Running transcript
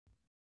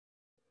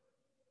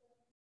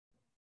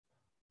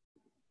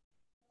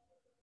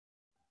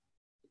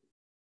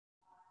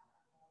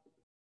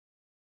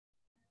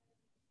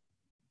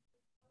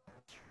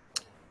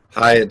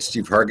Hi, it's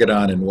Steve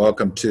Hargadon, and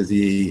welcome to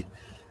the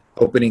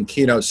opening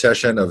keynote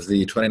session of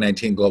the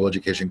 2019 Global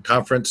Education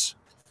Conference.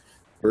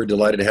 We're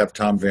delighted to have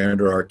Tom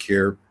Vander Ark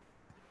here.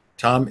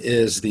 Tom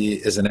is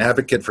an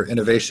advocate for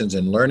innovations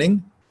in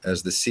learning.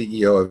 As the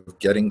CEO of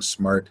Getting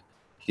Smart,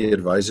 he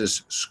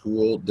advises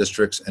school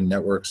districts and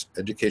networks,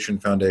 education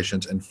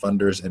foundations, and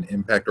funders and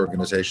impact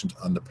organizations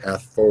on the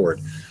path forward.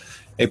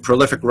 A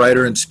prolific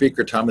writer and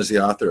speaker, Tom is the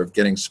author of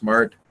Getting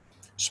Smart,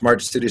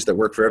 Smart Cities That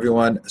Work for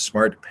Everyone,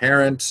 Smart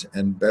Parents,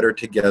 and Better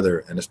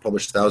Together, and has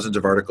published thousands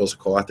of articles,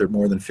 co-authored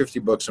more than 50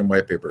 books and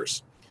white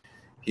papers.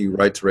 He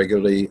writes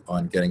regularly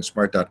on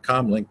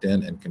gettingsmart.com,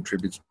 LinkedIn, and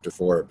contributes to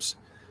Forbes.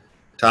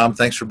 Tom,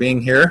 thanks for being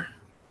here.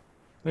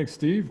 Thanks,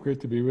 Steve. Great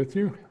to be with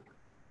you.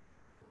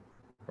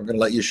 We're going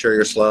to let you share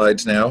your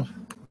slides now.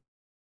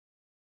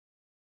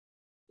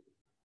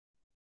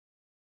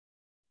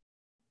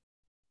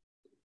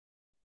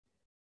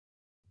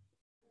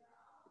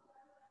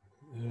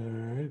 All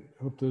right,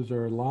 hope those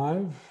are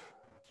live.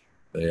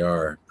 They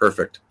are.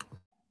 Perfect.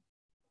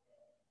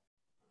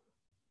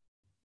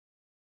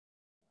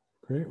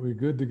 Great, we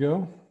good to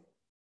go?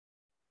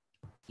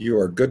 You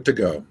are good to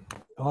go.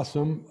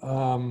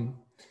 Awesome.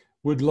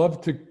 Would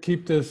love to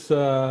keep this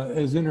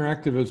as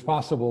interactive as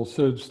possible.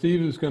 So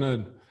Steve is going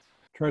to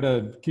try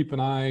to keep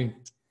an eye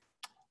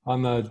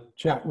on the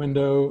chat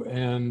window,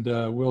 and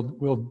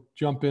we'll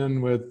jump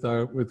in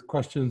with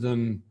questions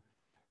and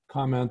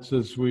comments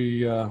as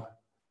we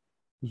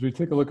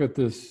take a look at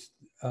this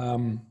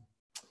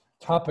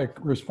topic,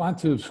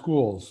 responsive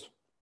schools.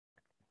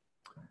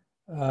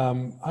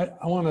 I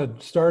want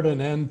to start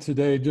and end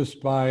today just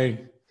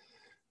by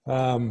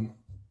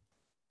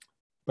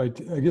I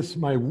guess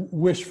my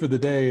wish for the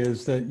day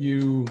is that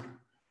you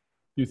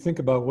think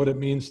about what it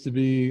means to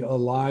be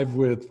alive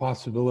with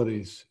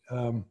possibilities.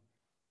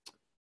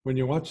 When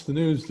you watch the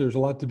news, there's a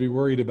lot to be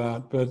worried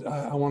about, but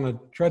I want to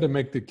try to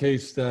make the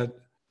case that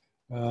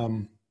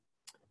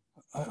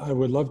I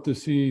would love to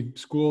see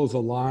schools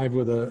alive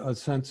with a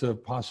sense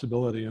of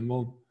possibility, and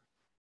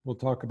we'll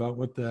talk about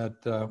what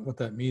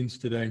that means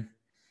today.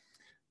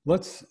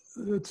 Let's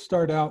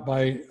start out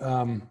by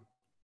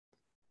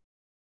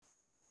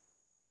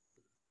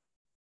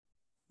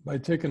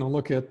taking a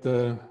look at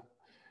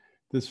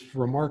this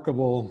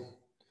remarkable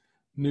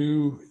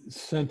new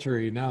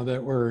century. Now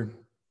that we're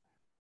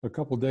a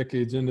couple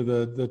decades into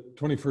the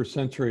 21st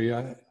century,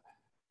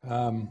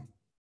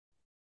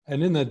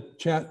 and in the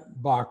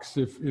chat box,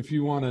 if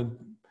you want to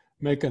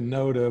make a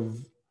note of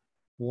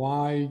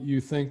why you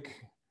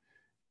think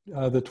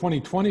the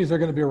 2020s are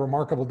going to be a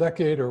remarkable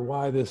decade, or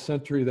why this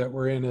century that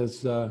we're in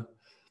is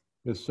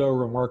so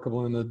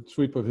remarkable in the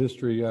sweep of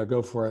history,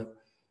 go for it.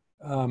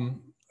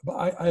 But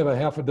I have a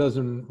half a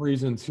dozen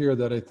reasons here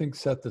that I think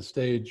set the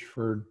stage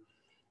for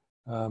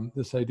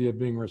this idea of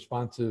being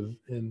responsive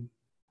in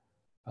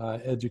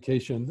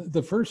education.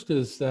 The first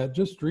is that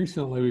just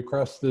recently we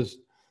crossed this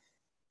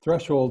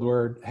threshold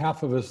where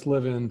half of us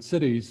live in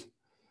cities,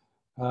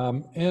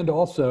 and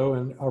also,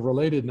 in a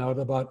related note,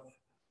 about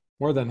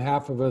more than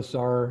half of us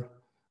are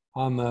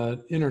on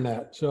the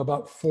internet. So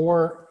about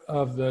 4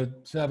 of the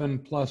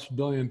 7+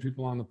 billion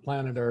people on the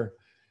planet are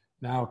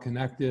now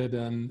connected,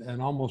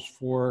 and almost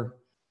 4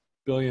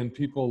 billion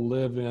people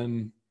live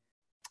in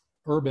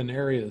urban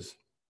areas.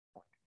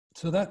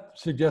 So that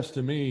suggests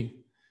to me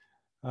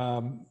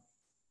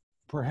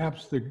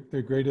perhaps the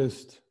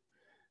greatest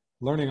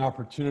learning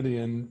opportunity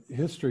in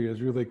history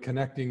is really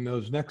connecting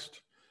those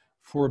next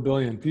 4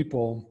 billion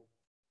people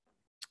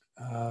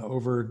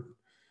over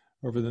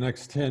the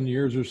next 10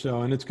 years or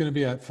so. And it's going to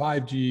be at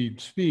 5G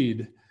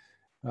speed.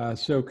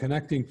 So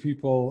connecting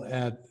people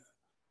at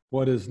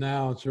what is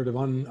now sort of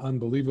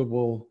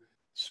unbelievable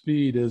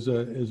speed is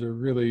a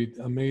really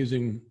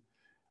amazing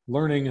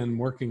learning and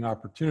working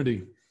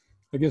opportunity.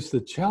 I guess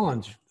the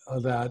challenge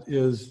of that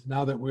is,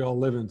 now that we all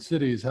live in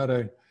cities, how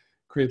to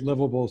create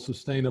livable,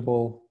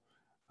 sustainable,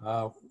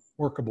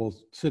 workable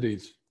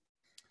cities.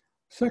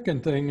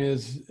 Second thing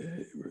is,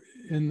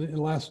 in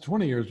the last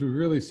 20 years, we've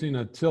really seen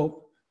a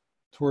tilt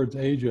towards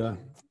Asia,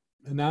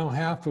 and now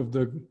half of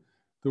the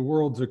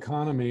world's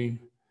economy,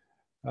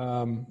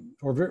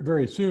 or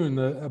very soon,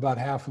 about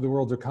half of the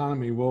world's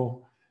economy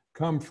will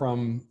come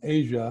from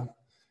Asia.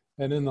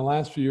 And in the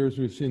last few years,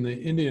 we've seen the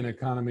Indian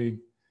economy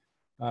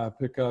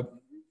pick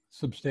up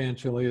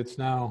substantially. It's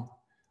now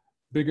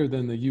bigger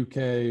than the UK.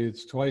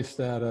 It's twice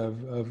that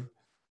of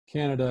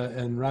Canada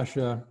and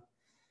Russia.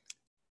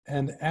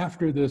 And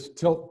after this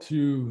tilt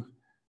to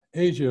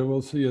Asia,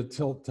 we'll see a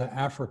tilt to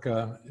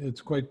Africa.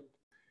 It's quite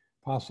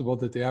possible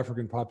that the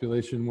African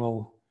population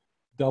will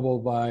double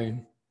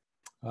by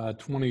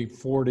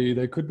 2040.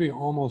 They could be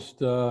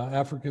almost,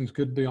 Africans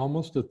could be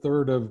almost a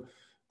third of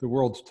the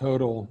world's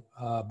total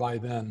by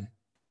then.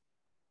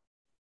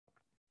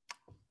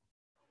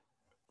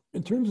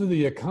 In terms of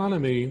the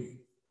economy,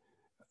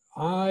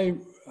 I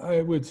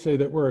would say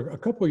that we're a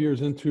couple of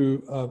years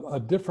into a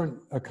different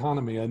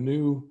economy, a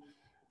new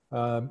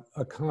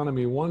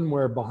economy, one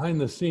where behind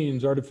the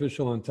scenes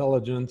artificial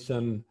intelligence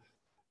and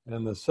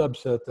the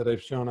subset that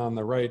I've shown on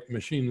the right,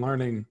 machine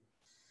learning,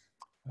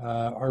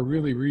 are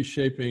really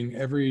reshaping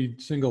every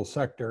single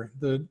sector.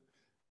 The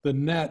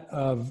net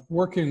of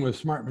working with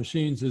smart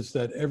machines is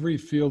that every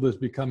field is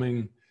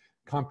becoming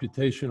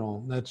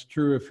computational. That's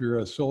true if you're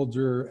a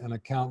soldier, an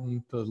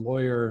accountant, a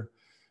lawyer,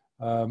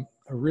 a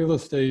real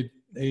estate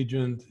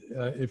agent,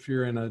 if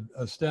you're in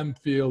a STEM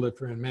field, if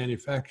you're in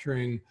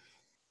manufacturing,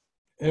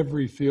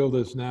 every field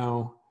is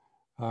now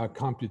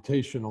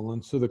computational.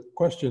 And so the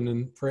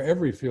question for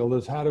every field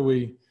is, how do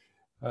we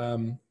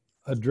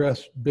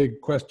address big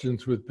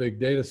questions with big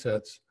data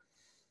sets?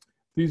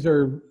 These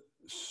are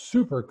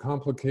super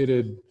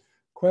complicated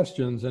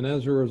questions, and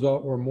as a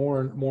result, we're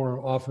more and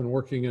more often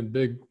working in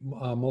big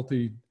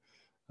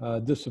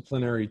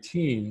multidisciplinary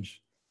teams.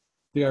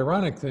 The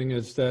ironic thing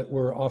is that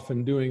we're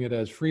often doing it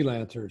as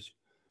freelancers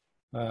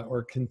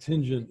or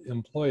contingent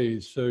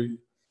employees. So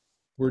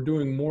we're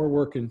doing more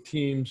work in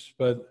teams,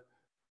 but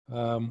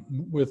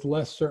with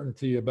less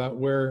certainty about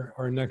where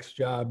our next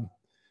job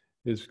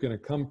is going to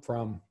come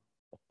from.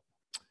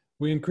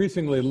 We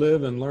increasingly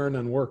live and learn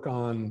and work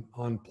on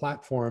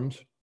platforms.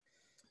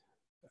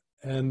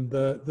 And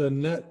the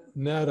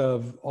net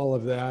of all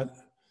of that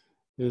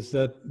is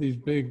that these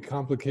big,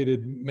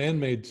 complicated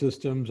man-made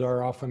systems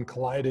are often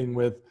colliding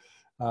with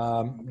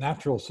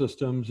natural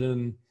systems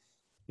in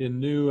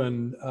new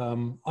and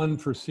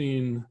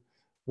unforeseen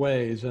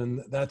ways,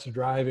 and that's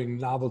driving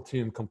novelty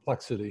and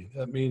complexity.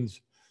 That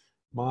means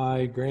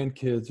my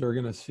grandkids are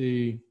going to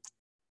see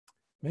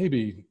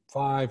maybe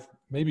 5,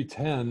 maybe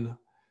 10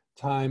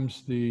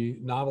 times the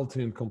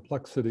novelty and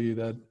complexity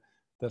that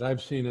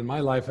I've seen in my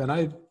life.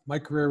 And my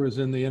career was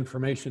in the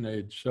information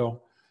age.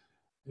 So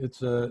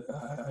it's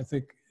I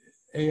think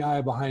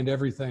AI behind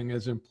everything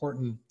has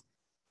important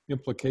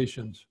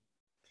implications.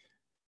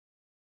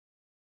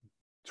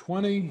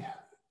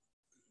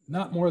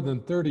 Not more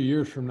than 30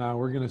 years from now,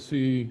 we're going to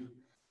see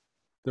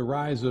the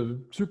rise of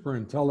super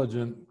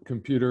intelligent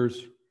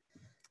computers.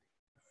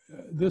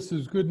 This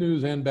is good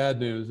news and bad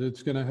news.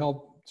 It's going to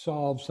help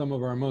solve some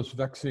of our most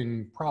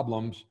vexing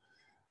problems.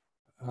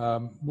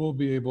 We'll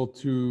be able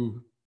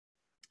to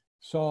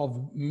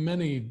solve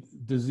many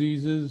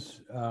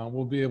diseases.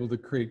 We'll be able to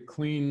create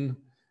clean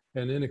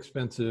and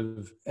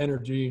inexpensive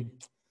energy.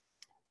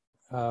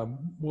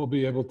 We'll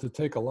be able to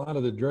take a lot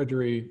of the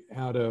drudgery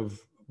out of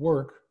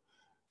work,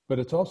 but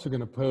it's also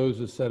going to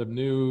pose a set of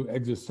new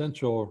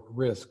existential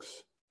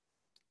risks.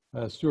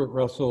 Stuart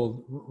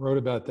Russell wrote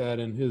about that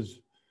in his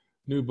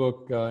new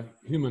book,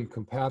 Human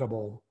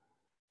Compatible.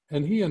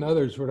 And he and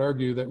others would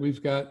argue that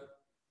we've got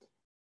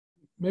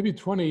maybe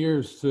 20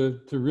 years to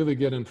really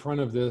get in front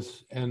of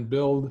this and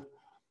build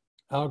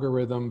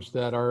algorithms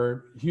that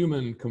are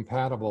human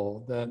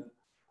compatible, that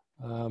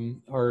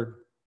are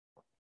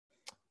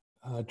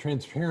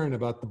transparent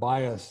about the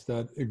bias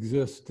that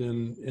exists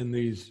in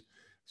these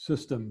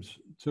systems.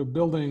 So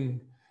building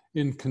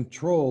in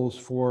controls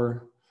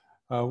for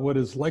what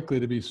is likely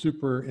to be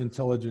super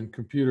intelligent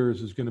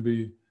computers is going to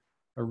be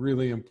a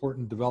really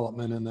important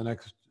development in the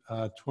next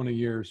 20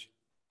 years.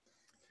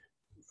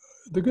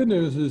 The good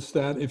news is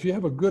that if you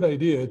have a good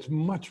idea, it's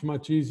much,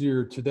 much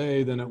easier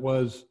today than it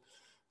was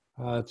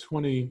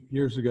 20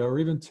 years ago or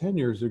even 10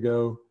 years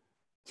ago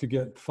to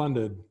get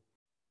funded.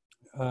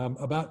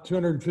 About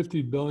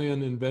 $250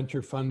 billion in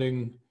venture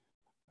funding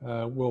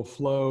will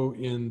flow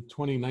in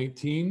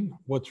 2019.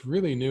 What's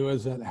really new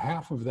is that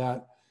half of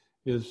that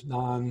is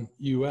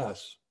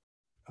non-US,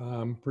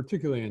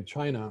 particularly in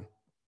China.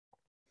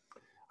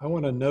 I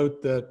want to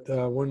note that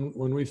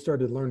when we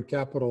started Learn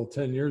Capital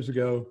 10 years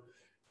ago,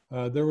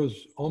 there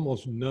was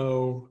almost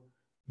no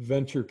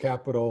venture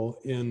capital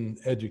in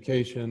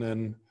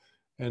education,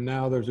 and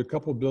now there's a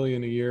couple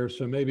billion a year,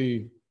 so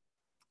maybe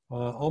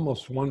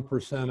almost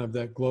 1% of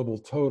that global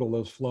total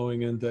is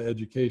flowing into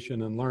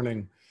education and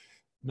learning.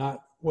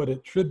 Not what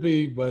it should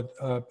be, but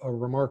a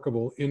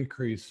remarkable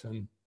increase,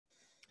 and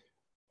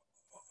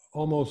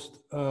almost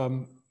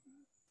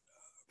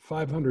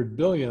 500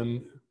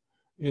 billion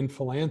in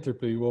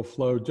philanthropy will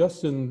flow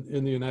just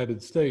in the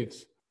United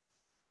States.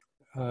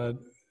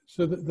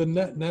 So the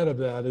net of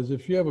that is,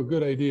 if you have a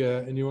good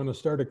idea and you want to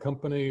start a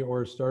company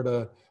or start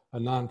a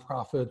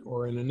nonprofit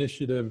or an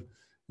initiative,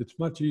 it's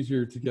much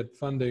easier to get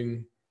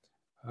funding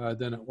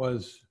than it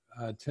was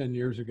 10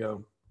 years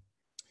ago.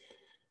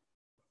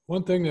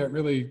 One thing that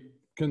really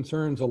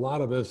concerns a lot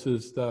of us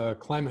is the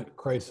climate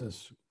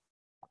crisis.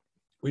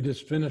 We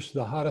just finished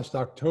the hottest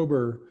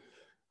October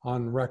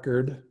on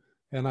record,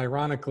 and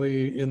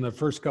ironically, in the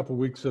first couple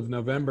weeks of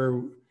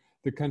November,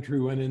 the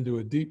country went into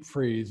a deep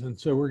freeze. And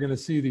so we're going to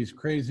see these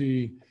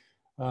crazy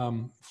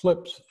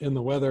flips in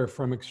the weather,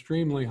 from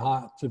extremely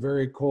hot to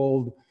very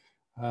cold,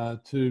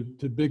 to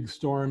big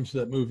storms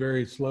that move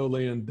very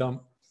slowly and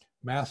dump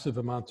massive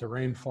amounts of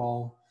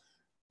rainfall.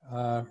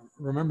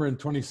 Remember in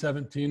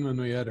 2017 when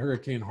we had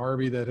Hurricane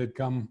Harvey that had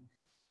come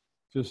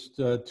just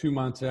 2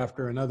 months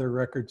after another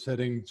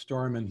record-setting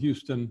storm in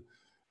Houston.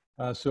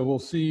 So we'll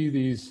see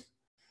these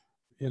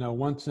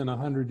once in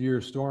 100-year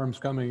storms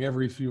coming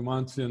every few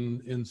months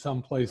in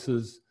some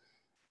places.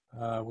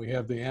 We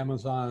have the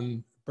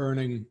Amazon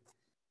burning.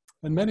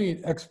 And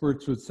many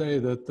experts would say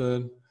that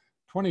the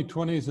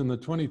 2020s and the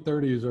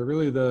 2030s are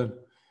really the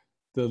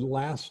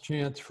last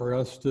chance for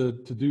us to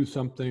do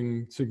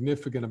something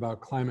significant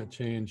about climate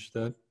change.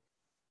 That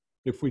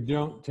if we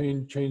don't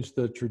change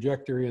the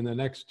trajectory in the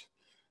next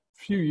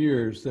few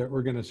years, that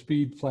we're going to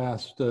speed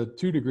past 2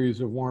 degrees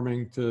of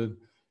warming to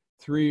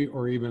 3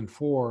 or even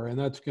 4, and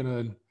that's going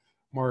to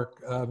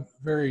mark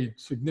very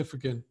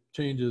significant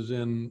changes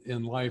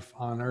in life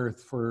on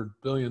Earth for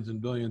billions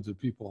and billions of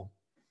people.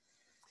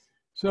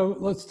 So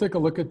let's take a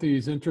look at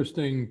these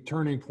interesting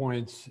turning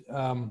points.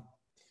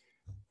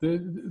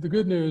 The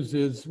good news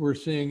is we're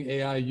seeing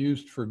AI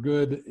used for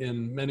good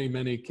in many,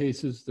 many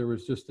cases. There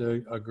was just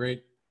a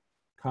great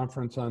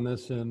conference on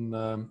this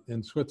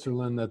in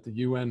Switzerland that the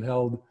UN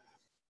held.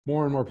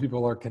 More and more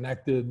people are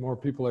connected. More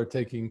people are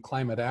taking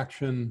climate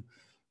action.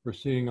 We're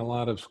seeing a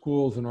lot of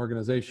schools and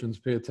organizations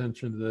pay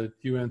attention to the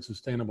UN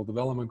Sustainable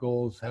Development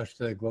Goals,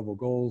 #Global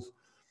Goals.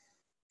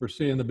 We're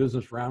seeing the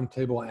Business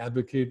Roundtable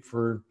advocate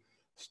for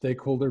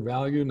stakeholder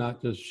value,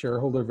 not just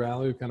shareholder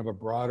value, kind of a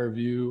broader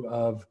view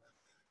of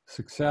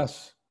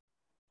success.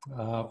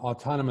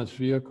 Autonomous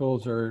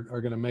vehicles are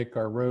going to make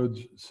our roads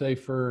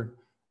safer,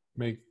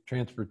 make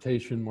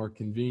transportation more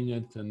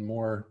convenient and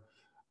more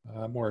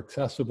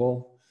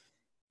accessible.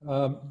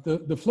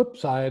 The flip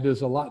side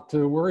is a lot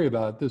to worry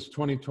about. This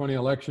 2020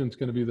 election is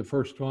going to be the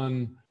first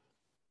one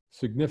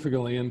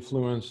significantly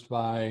influenced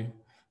by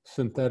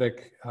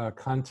synthetic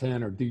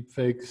content or deep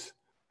fakes.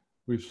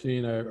 We've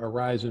seen a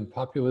rise in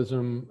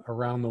populism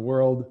around the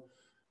world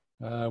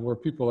where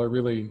people are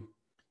really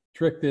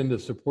tricked into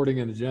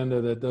supporting an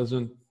agenda that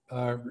doesn't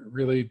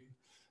really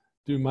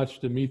do much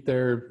to meet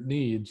their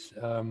needs.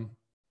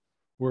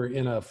 We're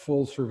in a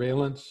full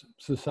surveillance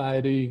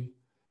society.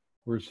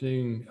 We're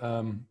seeing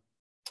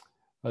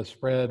a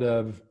spread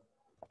of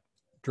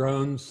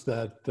drones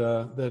that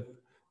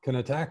can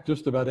attack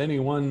just about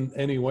anyone,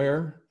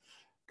 anywhere,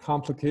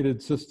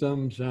 complicated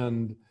systems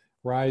and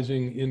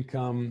rising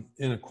income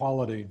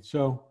inequality.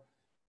 So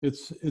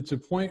it's a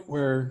point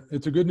where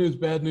it's a good news,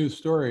 bad news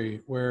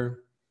story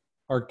where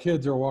our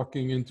kids are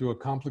walking into a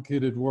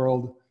complicated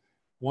world,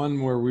 one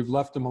where we've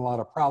left them a lot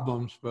of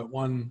problems, but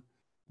one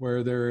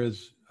where there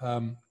is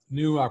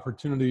new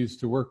opportunities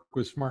to work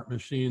with smart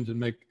machines and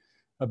make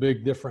a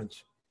big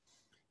difference.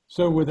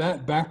 So with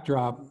that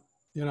backdrop,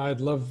 you know, I'd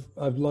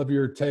love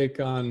your take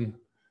on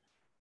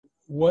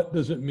what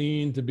does it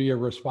mean to be a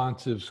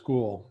responsive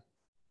school?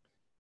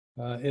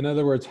 In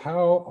other words,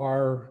 how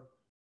are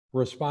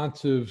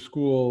responsive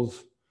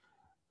schools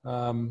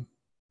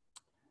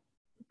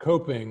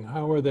coping?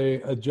 How are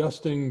they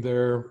adjusting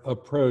their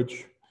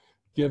approach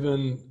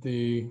given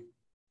the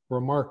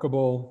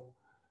remarkable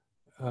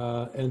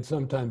and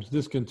sometimes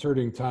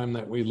disconcerting time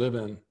that we live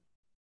in?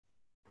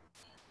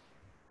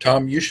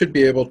 Tom, you should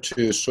be able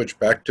to switch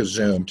back to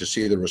Zoom to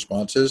see the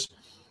responses.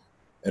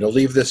 It'll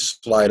leave this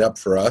slide up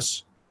for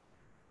us.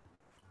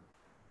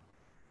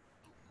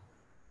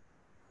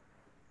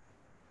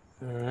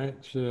 All right,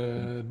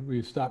 should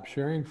we stop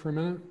sharing for a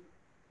minute?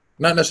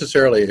 Not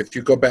necessarily. If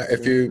you go back,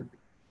 if you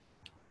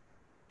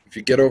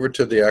get over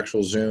to the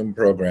actual Zoom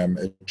program,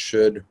 it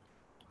should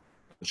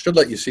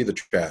let you see the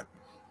chat.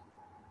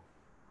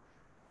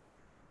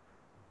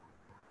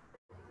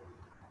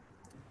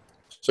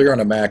 So you're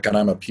on a Mac and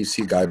I'm a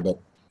PC guy, but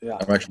yeah,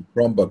 I'm actually a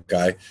Chromebook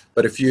guy.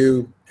 But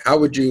how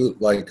would you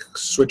like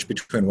switch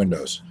between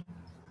windows?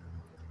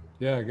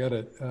 Yeah, I got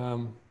it.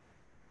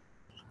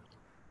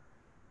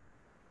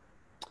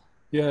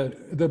 Yeah,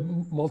 the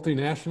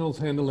multinationals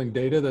handling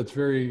data, that's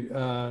very,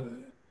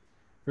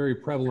 very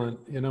prevalent.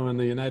 You know, in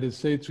the United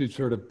States, we've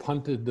sort of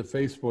punted to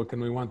Facebook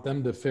and we want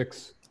them to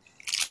fix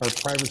our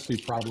privacy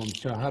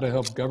problems. So how to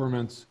help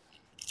governments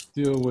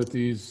deal with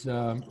these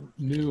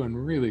new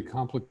and really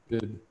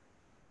complicated.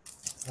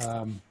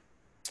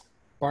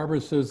 Barbara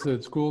says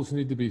that schools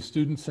need to be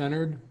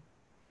student-centered.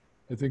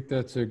 I think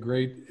that's a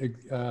great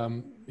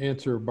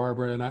answer,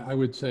 Barbara. And I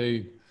would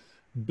say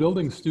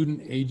building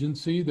student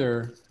agency,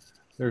 their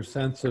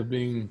sense of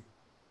being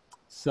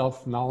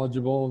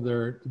self-knowledgeable,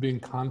 their being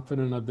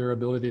confident of their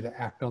ability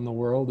to act on the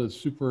world is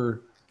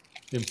super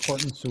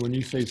important. So when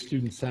you say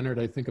student-centered,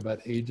 I think about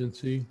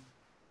agency.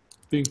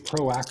 Being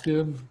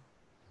proactive,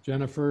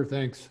 Jennifer,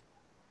 thanks.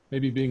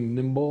 Maybe being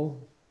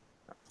nimble.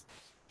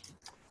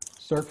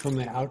 Start from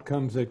the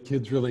outcomes that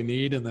kids really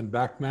need and then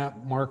back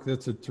map. Mark,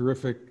 that's a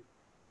terrific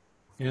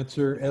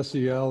answer.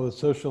 SEL, the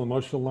social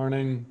emotional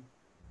learning,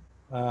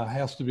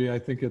 has to be, I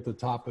think, at the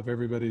top of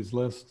everybody's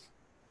list.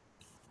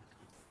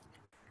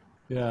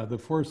 Yeah, the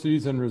 4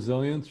 C's and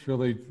resilience,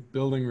 really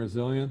building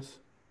resilience.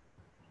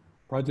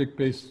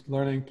 Project-based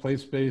learning,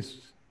 place-based.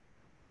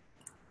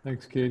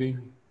 Thanks, Katie.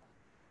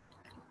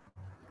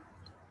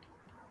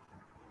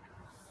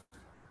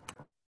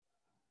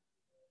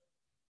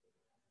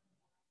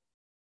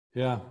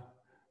 Yeah,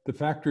 the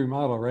factory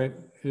model, right?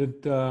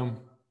 It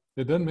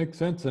doesn't make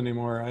sense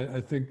anymore.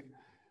 I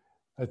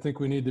think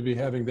we need to be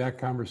having that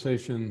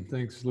conversation.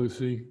 Thanks,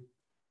 Lucy.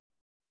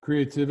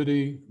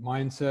 Creativity,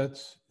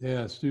 mindsets,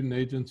 yeah, student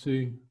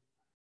agency.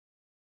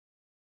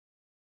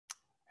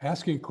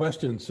 Asking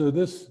questions. So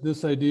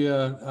this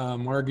idea,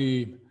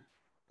 Margie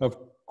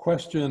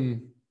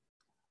question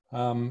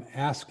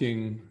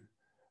asking,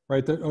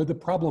 right? Or the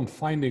problem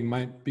finding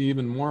might be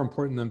even more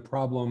important than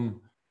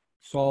problem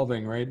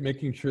solving, right?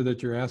 Making sure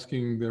that you're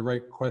asking the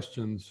right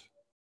questions.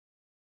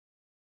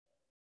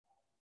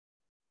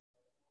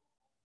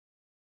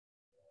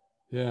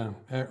 Yeah,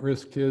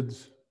 at-risk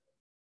kids,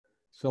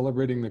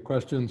 celebrating the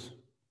questions.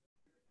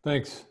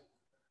 Thanks.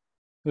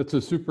 That's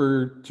a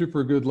super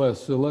good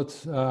list. So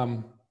let's, let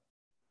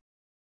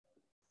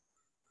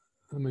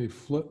me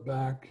flip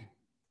back.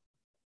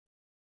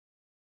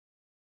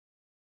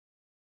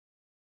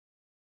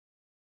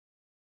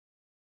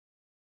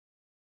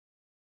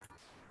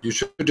 You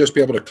should just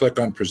be able to click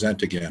on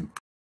present again.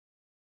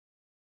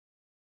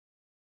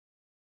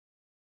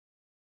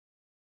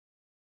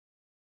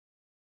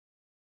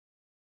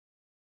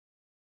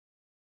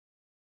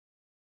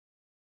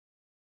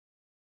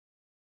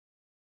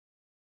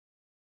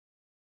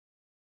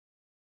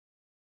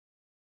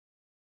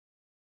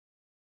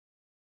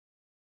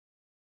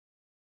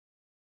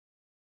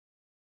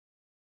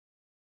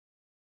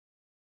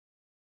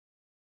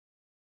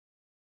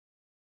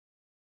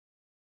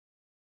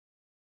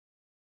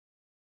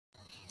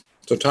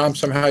 So Tom,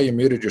 somehow you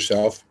muted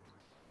yourself.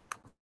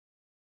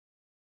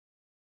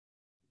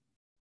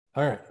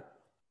 All right,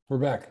 we're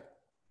back.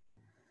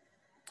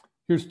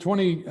 Here's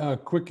 20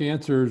 quick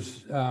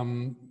answers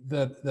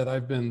that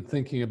I've been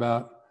thinking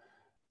about.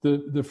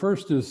 The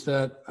first is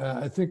that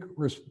I think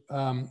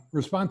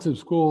responsive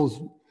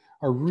schools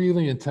are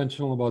really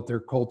intentional about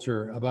their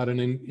culture, about an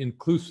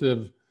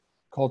inclusive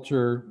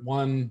culture,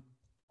 one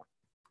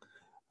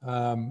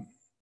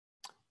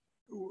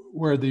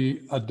where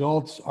the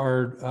adults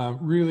are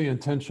really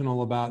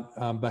intentional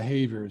about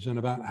behaviors and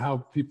about how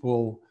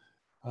people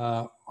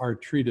are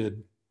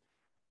treated.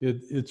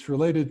 It's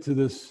related to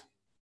this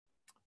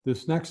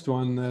next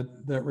one,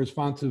 that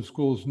responsive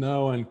schools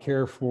know and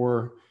care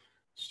for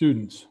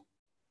students.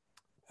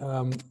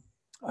 I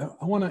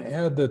want to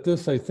add that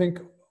this, I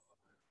think,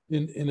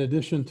 in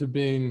addition to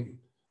being,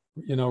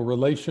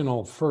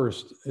 relational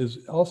first,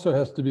 also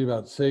has to be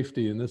about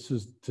safety. And this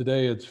is,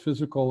 today, it's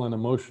physical and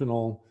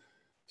emotional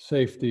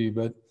safety.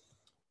 But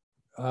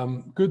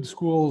good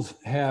schools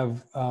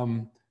have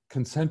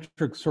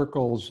concentric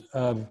circles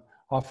of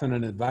often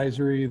an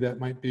advisory that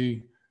might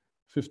be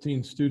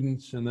 15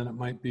 students, and then it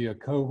might be a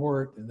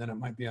cohort, and then it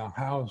might be a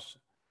house,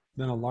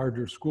 then a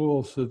larger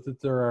school, so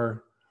that there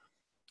are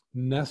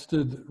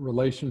nested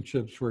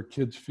relationships where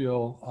kids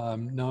feel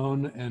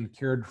known and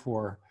cared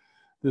for.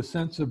 The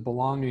sense of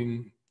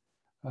belonging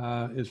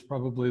is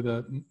probably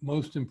the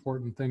most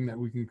important thing that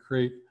we can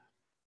create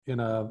in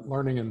a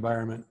learning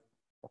environment.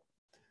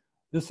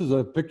 This is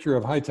a picture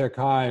of High Tech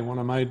High, one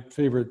of my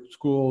favorite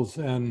schools,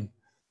 and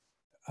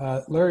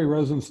Larry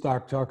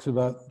Rosenstock talks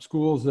about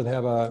schools that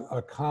have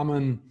a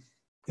common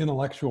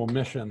intellectual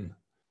mission.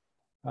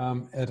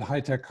 At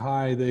High Tech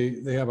High,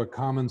 they have a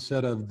common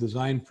set of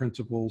design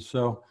principles.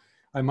 So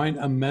I might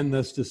amend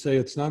this to say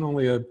it's not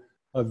only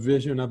a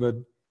vision of a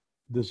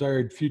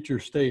desired future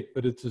state,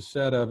 but it's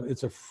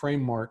a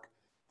framework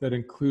that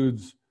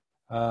includes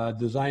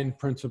design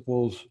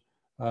principles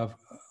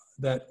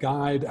that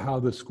guide how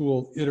the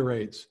school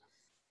iterates.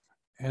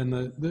 And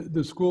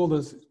the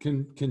school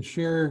can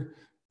share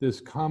this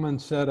common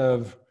set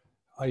of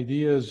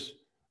ideas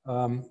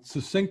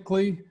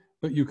succinctly,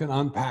 but you can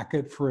unpack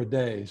it for a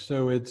day.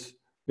 So it's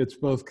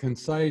both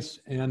concise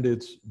and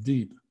it's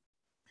deep.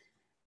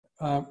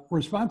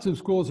 Responsive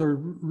schools are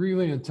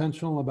really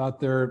intentional about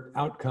their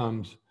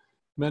outcomes.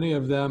 Many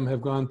of them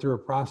have gone through a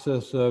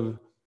process of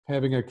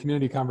having a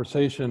community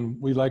conversation.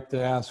 We like to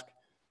ask,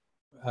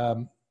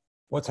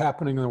 what's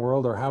happening in the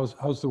world, or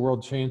how's the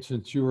world changed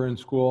since you were in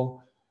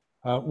school?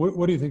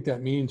 What do you think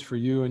that means for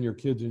you and your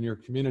kids in your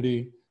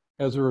community?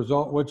 As a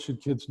result, what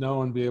should kids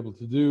know and be able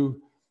to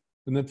do?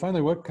 And then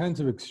finally, what kinds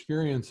of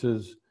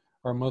experiences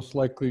are most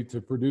likely to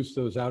produce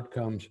those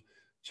outcomes?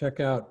 Check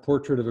out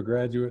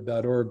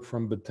portraitofagraduate.org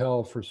from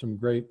Battelle for some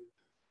great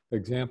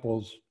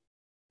examples.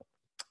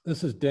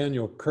 This is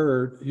Daniel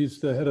Kerr. He's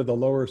the head of the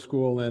lower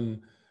school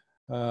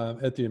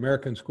at the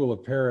American School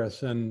of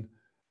Paris. And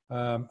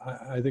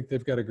I think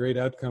they've got a great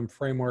outcome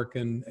framework,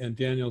 and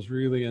Daniel's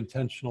really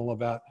intentional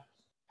about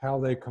how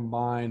they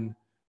combine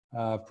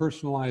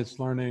personalized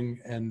learning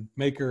and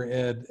maker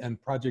ed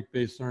and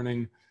project-based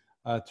learning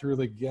to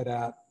really get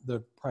at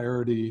the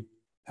priority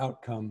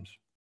outcomes.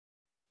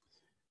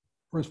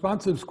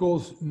 Responsive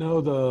schools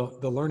know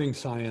the learning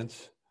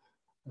science.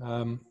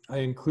 I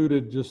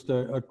included just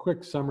a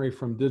quick summary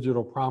from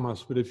Digital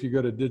Promise, but if you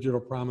go to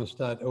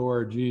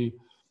digitalpromise.org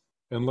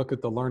and look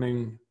at the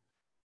learning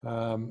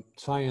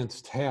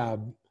science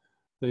tab,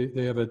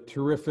 they have a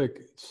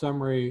terrific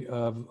summary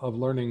of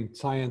learning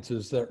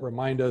sciences that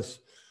remind us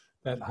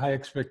that high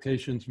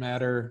expectations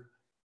matter,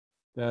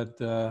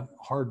 that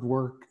hard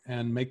work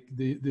and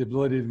the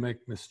ability to make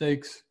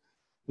mistakes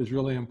is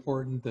really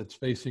important, that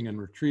spacing and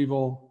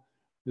retrieval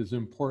is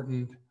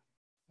important,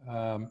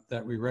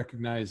 that we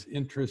recognize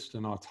interest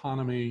and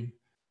autonomy,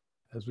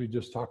 as we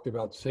just talked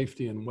about,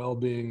 safety and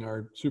well-being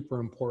are super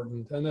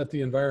important, and that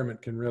the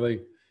environment can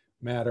really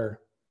matter.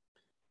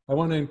 I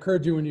want to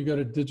encourage you when you go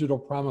to Digital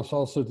Promise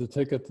also to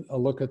take a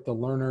look at the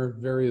Learner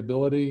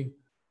Variability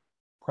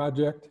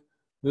Project.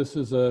 This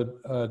is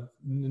a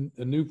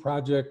new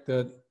project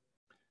that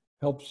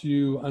helps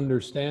you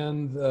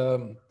understand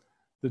the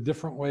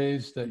different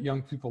ways that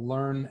young people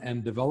learn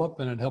and develop,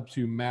 and it helps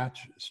you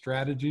match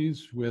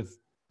strategies with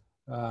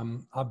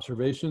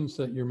observations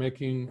that you're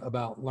making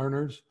about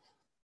learners.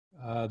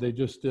 They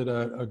just did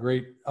a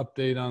great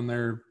update on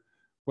their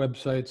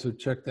website, so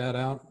check that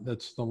out.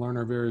 That's the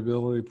Learner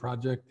Variability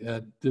Project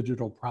at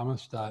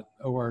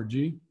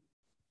digitalpromise.org.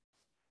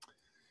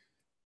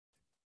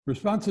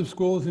 Responsive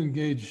schools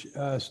engage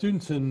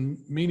students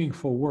in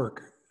meaningful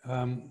work.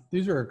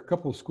 These are a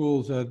couple of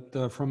schools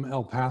from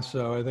El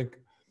Paso. I think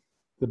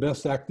the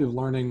best active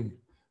learning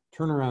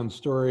turnaround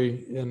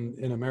story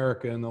in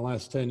America in the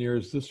last 10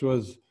 years. This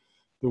was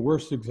the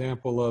worst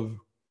example of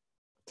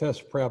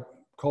test prep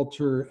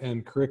culture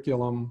and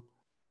curriculum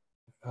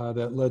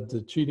that led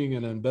to cheating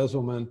and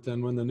embezzlement.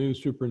 And when the new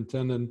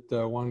superintendent,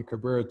 Juan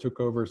Cabrera, took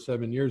over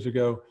 7 years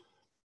ago,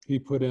 he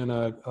put in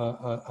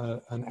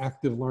an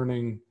active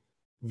learning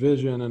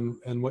vision.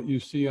 And what you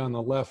see on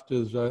the left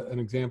is an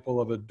example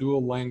of a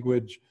dual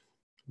language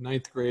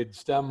 9th grade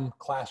STEM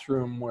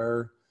classroom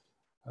where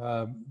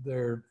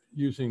they're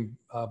using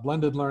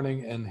blended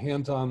learning and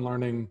hands-on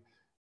learning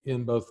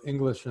in both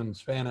English and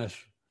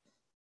Spanish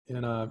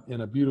in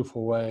a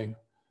beautiful way.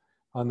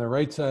 On the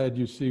right side,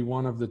 you see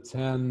one of the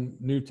 10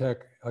 new tech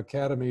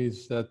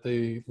academies that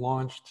they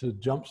launched to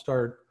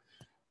jumpstart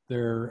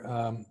their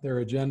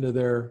agenda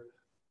there.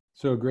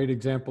 So a great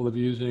example of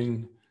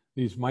using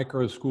these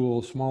micro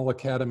schools, small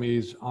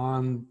academies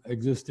on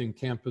existing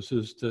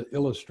campuses to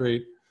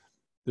illustrate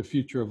the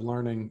future of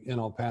learning in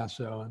El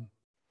Paso. And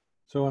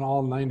so in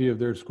all 90 of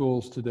their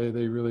schools today,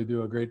 they really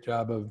do a great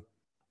job of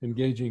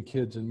engaging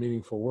kids in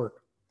meaningful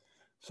work.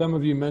 Some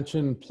of you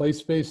mentioned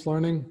place-based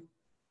learning.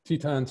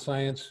 Teton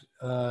Science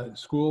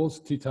schools,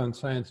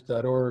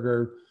 tetonscience.org,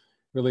 are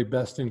really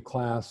best in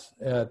class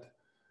at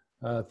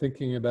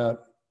thinking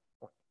about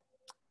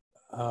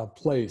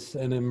place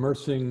and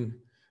immersing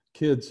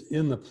kids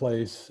in the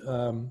place.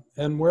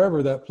 And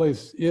wherever that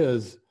place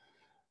is,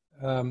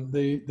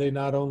 they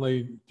not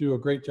only do a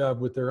great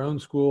job with their own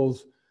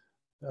schools,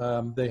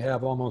 they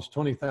have almost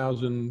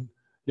 20,000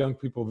 young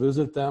people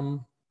visit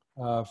them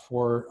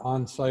for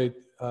on-site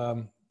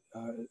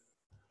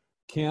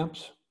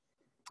camps.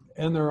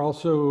 And they're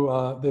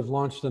also, they've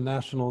launched a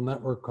national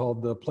network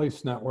called the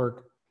Place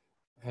Network,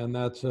 and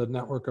that's a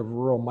network of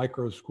rural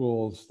micro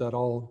schools that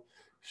all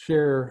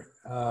share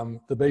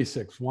the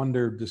basics: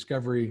 wonder,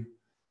 discovery,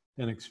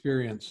 and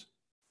experience.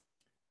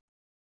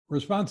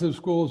 Responsive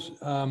schools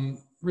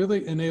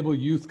really enable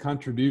youth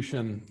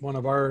contribution. One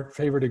of our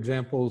favorite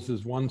examples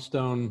is One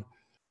Stone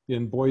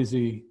in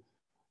Boise.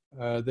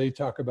 They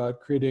talk about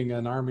creating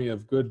an army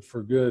of good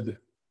for good.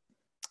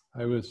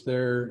 I was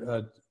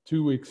there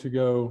 2 weeks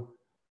ago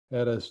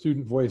at a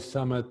student voice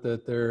summit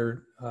that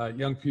their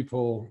young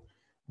people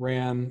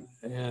ran,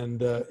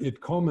 and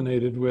it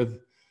culminated with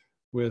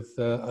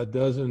a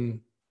dozen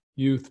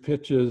youth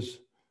pitches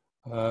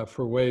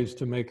for ways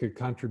to make a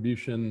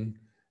contribution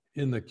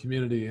in the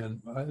community. And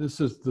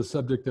this is the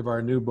subject of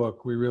our new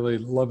book. We really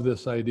love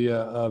this idea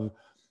of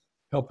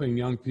helping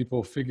young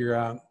people figure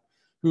out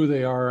who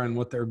they are and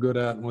what they're good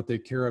at and what they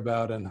care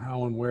about and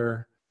how and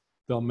where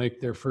they'll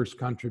make their first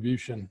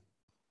contribution.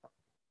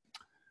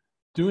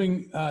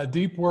 Doing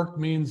deep work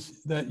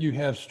means that you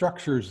have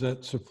structures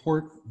that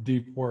support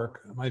deep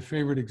work. My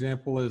favorite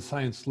example is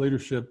Science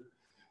Leadership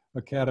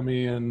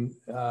Academy in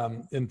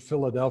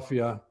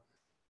Philadelphia.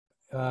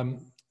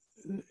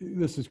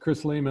 This is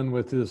Chris Lehman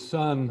with his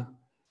son.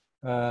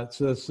 So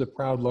that's the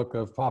proud look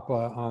of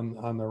Papa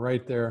on the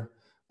right there.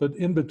 But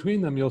in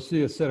between them, you'll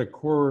see a set of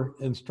core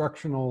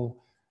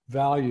instructional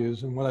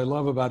values. And what I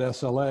love about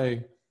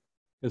SLA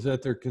is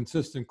that they're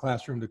consistent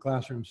classroom to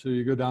classroom. So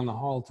you go down the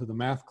hall to the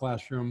math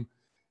classroom,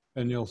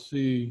 and you'll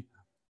see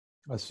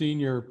a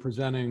senior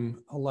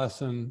presenting a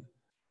lesson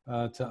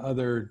to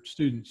other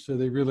students. So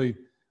they really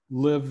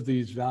live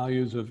these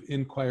values of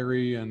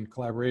inquiry and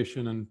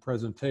collaboration and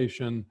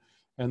presentation,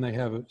 and they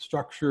have a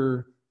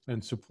structure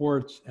and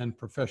supports and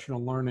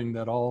professional learning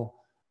that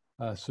all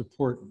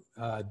support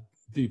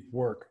deep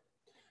work.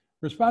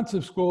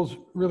 Responsive schools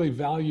really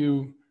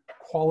value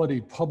quality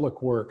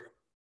public work.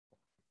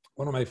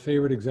 One of my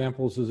favorite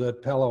examples is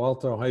at Palo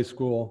Alto High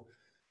School,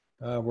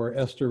 where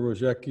Esther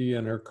Wojcicki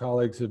and her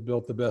colleagues have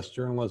built the best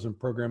journalism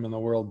program in the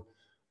world.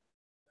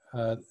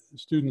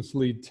 Students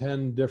lead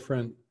 10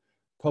 different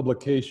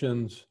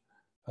publications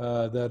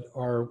that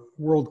are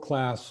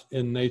world-class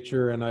in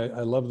nature. And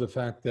I love the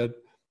fact that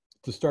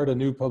to start a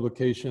new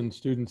publication,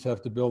 students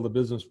have to build a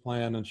business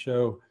plan and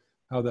show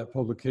how that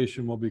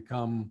publication will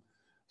become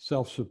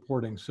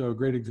self-supporting. So a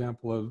great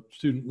example of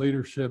student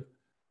leadership,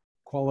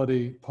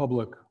 quality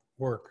public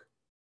work.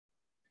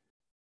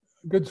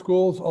 Good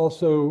schools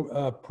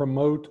also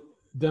promote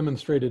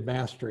demonstrated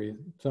mastery.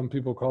 Some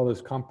people call this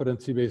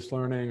competency-based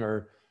learning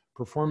or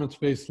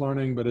performance-based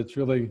learning, but it's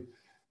really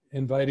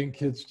inviting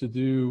kids to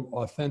do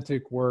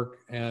authentic work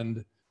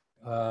and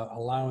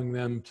allowing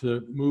them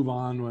to move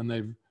on when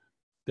they've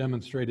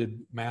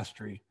demonstrated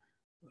mastery.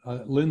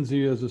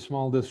 Lindsay is a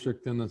small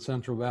district in the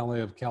Central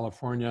Valley of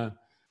California.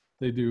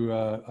 They do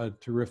a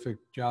terrific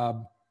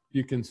job.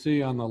 You can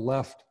see on the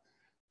left,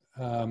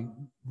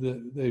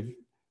 they've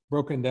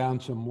broken down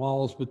some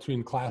walls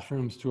between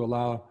classrooms to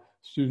allow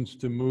students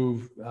to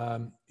move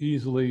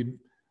easily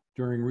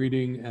during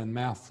reading and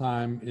math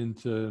time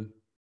into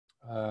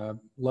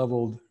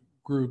leveled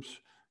groups.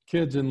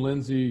 Kids in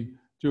Lindsay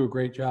do a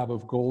great job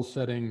of goal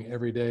setting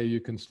every day.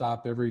 You can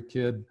stop every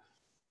kid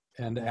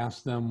and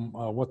ask them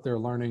what they're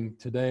learning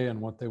today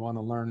and what they want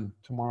to learn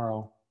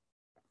tomorrow.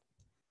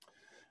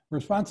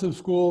 Responsive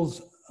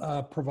schools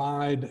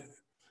provide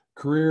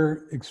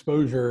career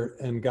exposure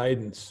and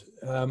guidance.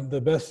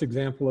 The best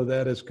example of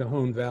that is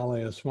Cajon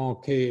Valley, a small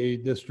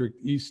K-8 district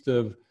east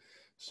of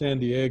San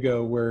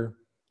Diego, where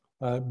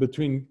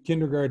between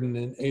kindergarten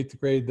and 8th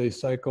grade, they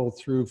cycle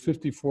through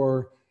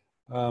 54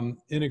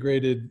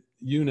 integrated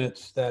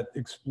units that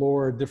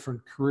explore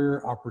different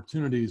career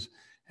opportunities.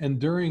 And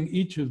during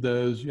each of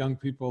those, young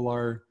people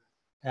are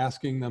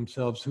asking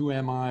themselves, who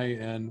am I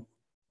and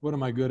what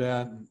am I good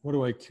at? What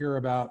do I care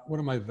about? What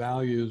are my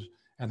values?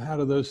 And how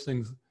do those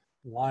things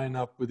line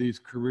up with these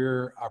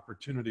career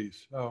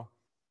opportunities? So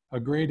a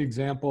great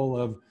example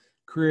of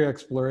career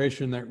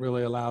exploration that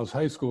really allows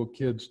high school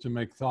kids to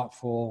make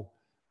thoughtful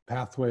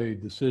pathway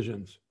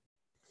decisions.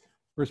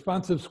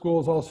 Responsive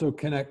schools also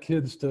connect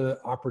kids to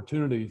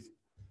opportunities.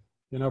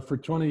 You know, for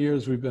 20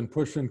 years, we've been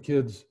pushing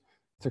kids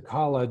to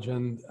college,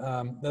 and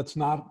that's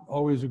not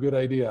always a good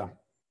idea,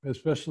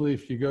 especially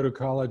if you go to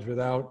college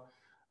without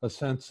a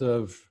sense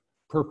of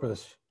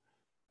purpose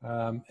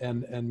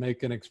and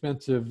make an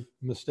expensive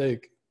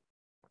mistake.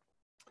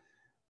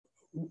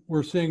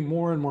 We're seeing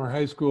more and more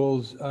high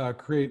schools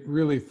create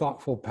really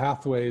thoughtful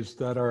pathways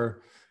that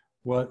are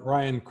what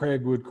Ryan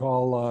Craig would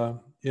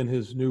call in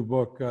his new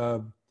book,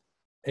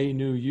 A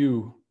New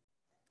You,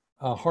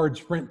 a hard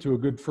sprint to a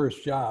good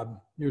first job.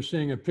 You're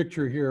seeing a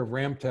picture here of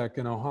Ramtech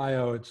in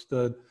Ohio. It's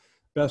the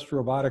best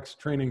robotics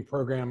training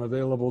program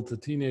available to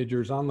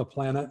teenagers on the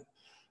planet.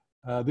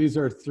 These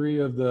are 3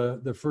 of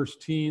the first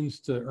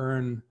teens to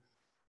earn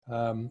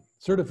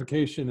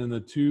certification in the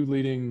 2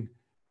 leading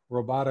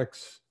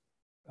robotics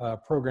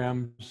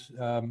programs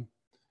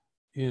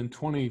in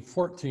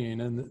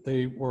 2014, and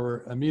they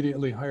were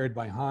immediately hired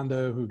by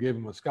Honda, who gave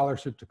them a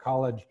scholarship to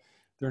college.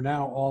 They're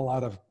now all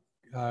out of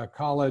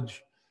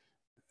college.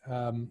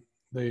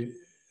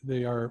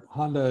 They are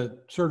Honda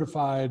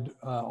certified,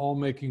 all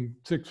making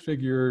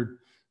 6-figure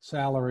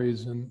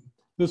salaries. And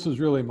this is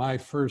really my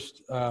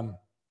first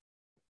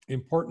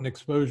important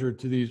exposure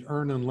to these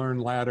earn and learn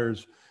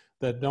ladders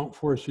that don't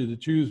force you to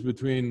choose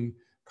between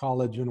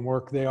college and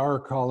work. They are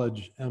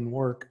college and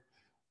work,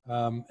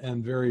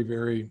 and very,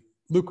 very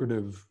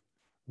lucrative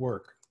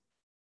work.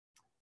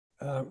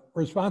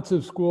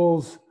 Responsive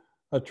schools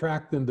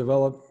attract and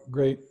develop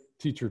great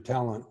teacher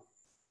talent.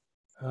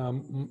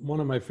 One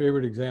of my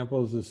favorite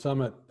examples is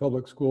Summit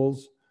Public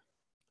Schools,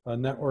 a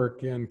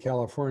network in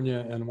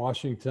California and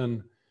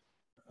Washington.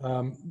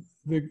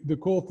 The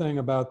cool thing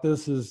about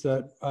this is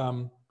that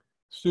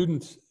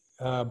students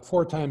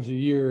 4 times a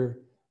year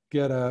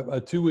get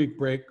a 2-week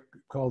break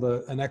called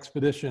an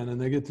expedition, and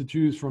they get to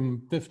choose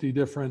from 50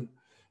 different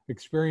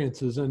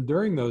experiences. And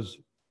during those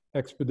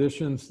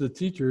expeditions, the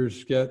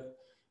teachers get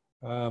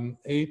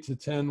 8 to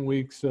 10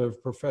 weeks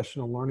of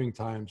professional learning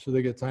time. So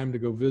they get time to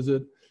go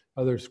visit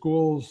other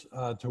schools,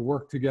 to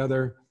work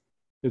together.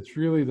 It's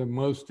really the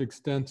most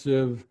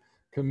extensive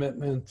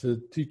commitment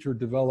to teacher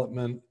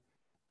development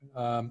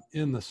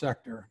in the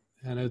sector.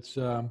 And it's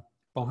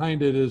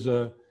behind it is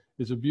a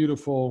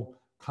beautiful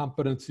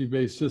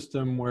competency-based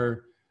system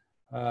where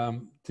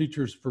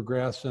teachers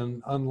progress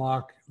and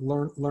unlock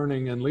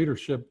learning and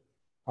leadership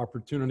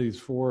opportunities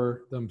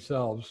for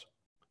themselves.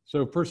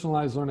 So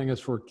personalized learning is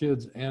for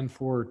kids and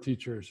for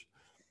teachers.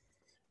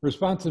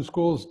 Responsive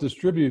schools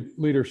distribute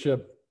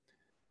leadership.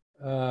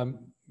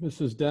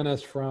 This is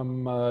Dennis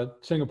from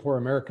Singapore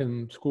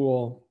American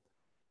School.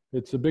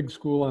 It's a big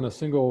school on a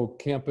single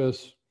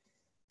campus,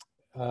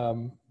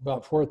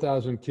 about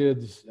 4,000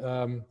 kids.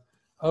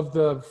 Of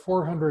the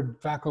 400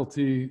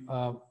 faculty,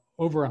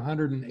 over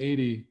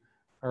 180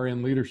 are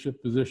in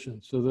leadership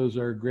positions. So those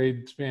are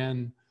grade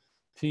span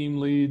team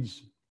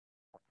leads,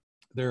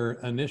 they're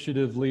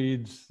initiative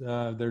leads,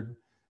 they're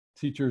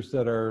teachers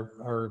that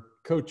are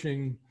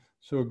coaching.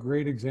 So a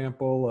great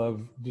example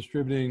of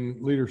distributing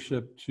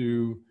leadership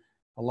to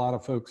a lot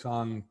of folks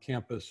on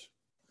campus.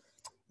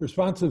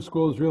 Responsive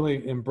schools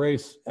really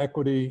embrace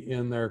equity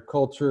in their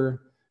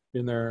culture,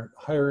 in their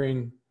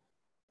hiring,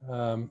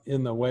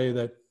 in the way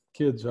that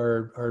kids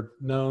are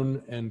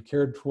known and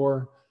cared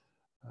for,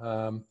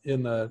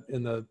 in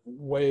the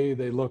way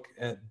they look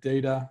at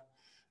data.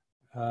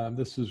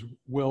 This is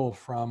Will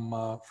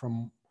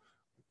from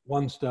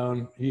One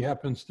Stone. He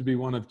happens to be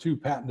one of 2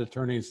 patent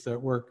attorneys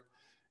that work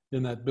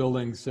in that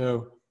building.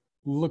 So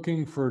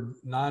looking for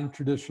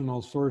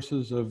non-traditional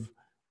sources of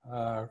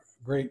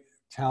great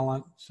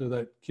talent so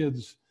that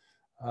kids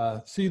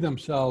see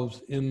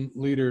themselves in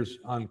leaders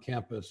on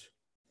campus.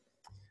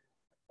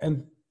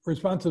 And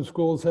responsive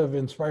schools have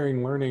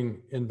inspiring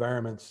learning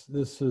environments.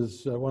 This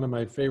is one of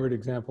my favorite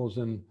examples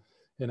in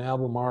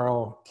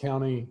Albemarle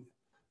County,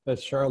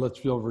 that's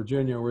Charlottesville,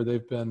 Virginia, where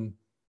they've been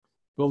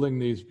building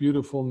these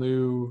beautiful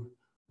new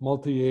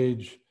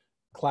multi-age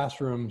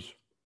classrooms.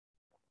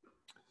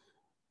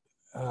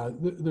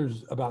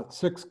 There's about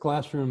 6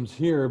 classrooms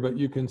here, but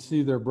you can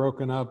see they're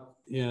broken up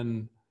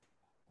in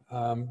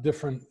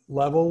different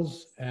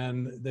levels,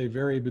 and they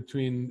vary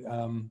between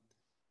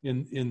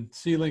in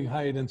ceiling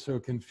height, and so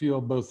it can feel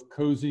both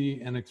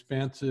cozy and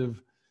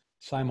expansive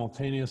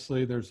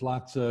simultaneously. There's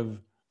lots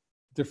of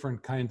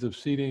different kinds of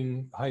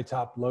seating, high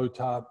top, low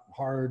top,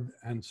 hard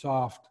and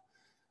soft.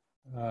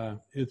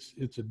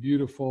 It's a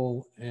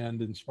beautiful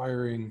and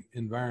inspiring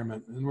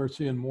environment, and we're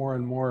seeing more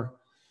and more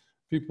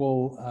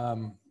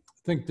people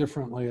think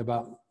differently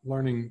about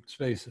learning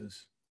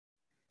spaces.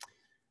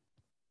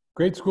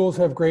 Great schools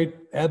have great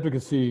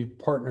advocacy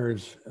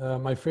partners.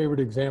 My favorite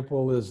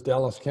example is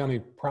Dallas County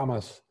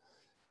Promise.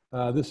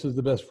 This is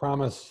the best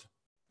Promise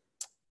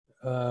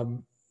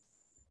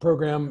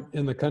program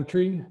in the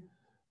country.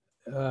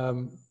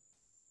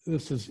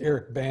 This is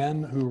Eric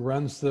Ban, who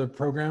runs the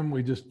program.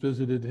 We just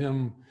visited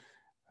him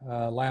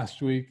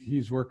last week.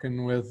 He's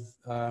working with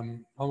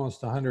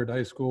almost 100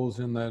 high schools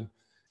in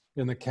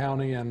the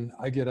county, and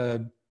I get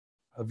a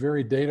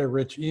very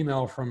data-rich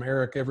email from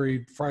Eric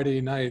every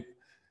Friday night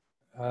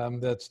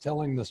that's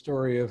telling the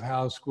story of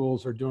how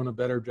schools are doing a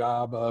better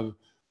job of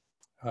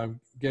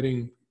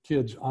getting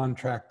kids on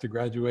track to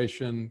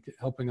graduation,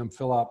 helping them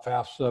fill out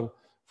FAFSA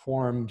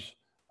forms,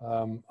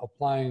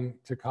 applying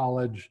to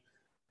college,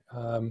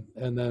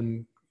 and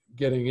then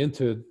getting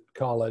into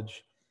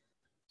college.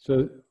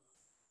 So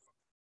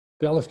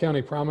Dallas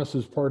County Promise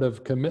is part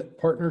of Commit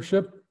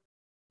Partnership.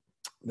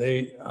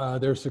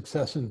 Their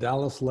success in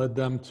Dallas led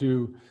them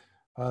to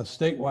a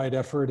statewide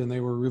effort, and they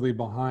were really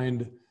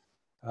behind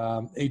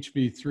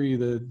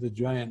HB3, the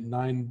giant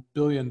 $9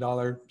 billion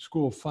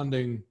school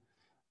funding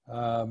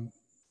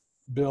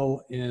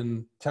bill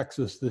in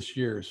Texas this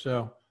year.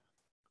 So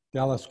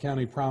Dallas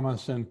County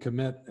Promise and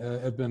Commit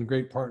have been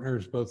great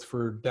partners both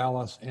for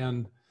Dallas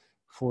and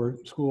for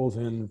schools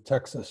in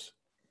Texas.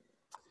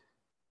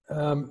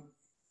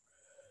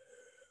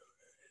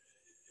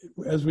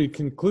 As we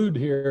conclude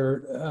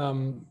here,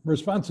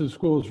 responsive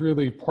schools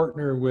really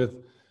partner with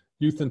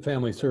youth and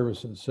family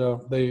services.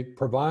 So they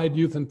provide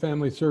youth and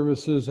family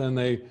services, and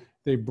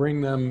they bring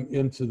them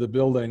into the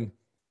building.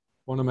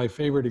 One of my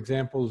favorite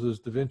examples is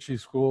Da Vinci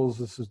Schools.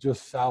 This is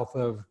just south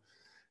of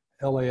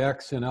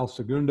LAX in El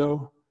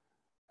Segundo.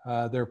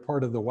 They're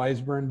part of the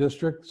Weisburn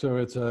district. So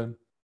it's an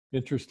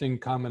interesting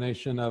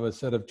combination of a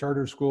set of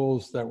charter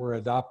schools that were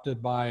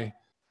adopted by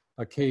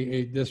a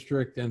K-8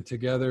 district, and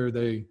together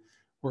they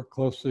work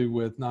closely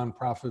with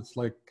nonprofits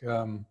like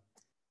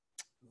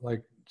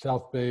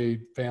South Bay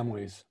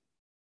Families.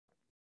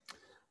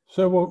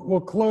 So we'll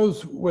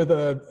close with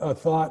a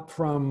thought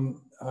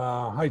from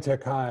High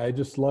Tech High. I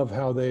just love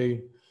how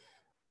they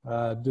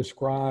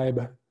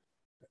describe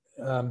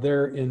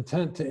their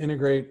intent to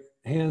integrate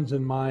hands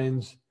and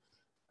minds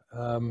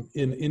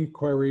in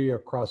inquiry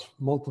across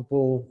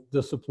multiple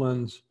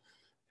disciplines,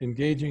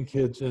 engaging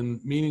kids in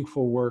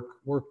meaningful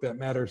work that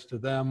matters to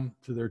them,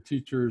 to their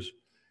teachers,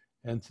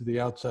 and to the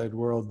outside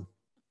world.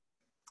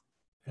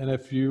 And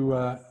if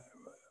you,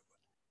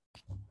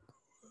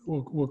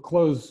 we'll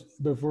close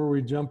before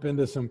we jump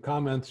into some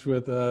comments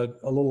with a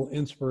little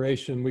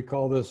inspiration. We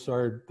call this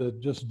the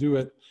Just Do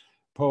It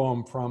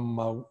poem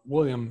from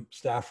William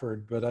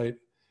Stafford, but I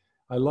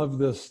love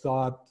this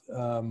thought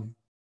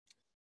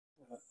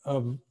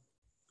of,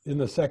 in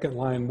the second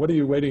line, what are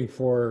you waiting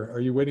for?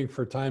 Are you waiting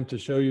for time to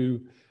show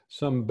you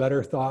some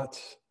better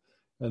thoughts?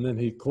 And then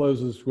he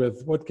closes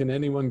with, what can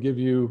anyone give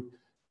you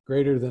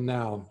greater than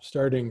now,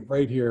 starting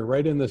right here,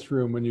 right in this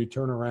room when you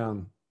turn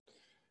around?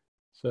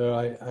 So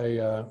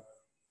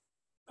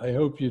I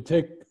hope you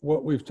take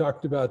what we've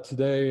talked about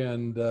today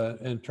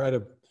and try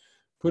to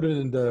put it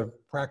into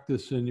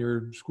practice in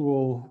your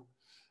school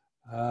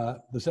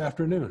this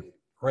afternoon,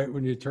 right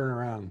when you turn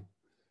around.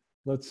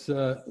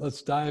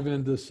 Let's dive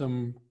into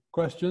some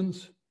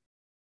questions.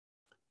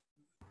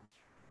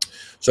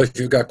 So if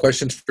you've got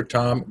questions for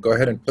Tom, go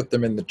ahead and put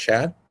them in the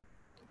chat.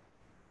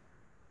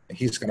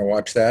 He's going to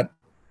watch that.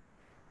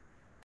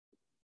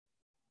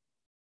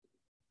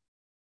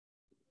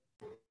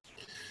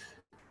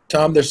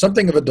 Tom, there's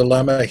something of a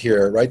dilemma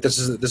here, right? This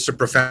is a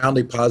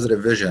profoundly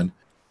positive vision.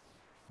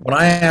 When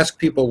I ask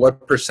people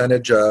what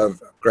percentage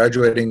of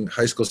graduating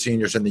high school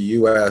seniors in the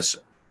U.S.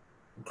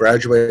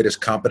 graduate as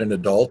competent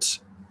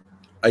adults,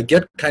 I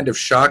get kind of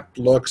shocked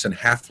looks and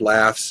half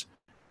laughs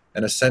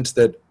and a sense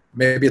that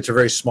maybe it's a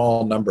very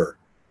small number.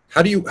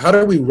 How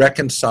do we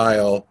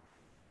reconcile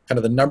kind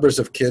of the numbers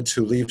of kids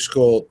who leave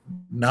school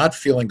not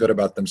feeling good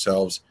about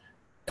themselves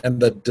and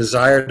the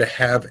desire to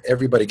have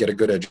everybody get a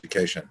good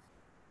education?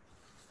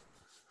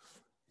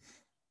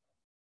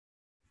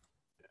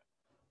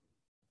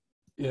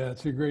 Yeah,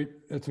 it's a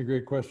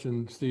great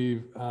question,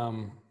 Steve.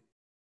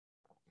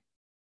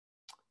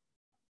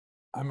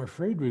 I'm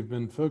afraid we've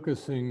been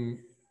focusing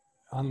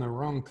on the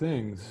wrong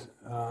things.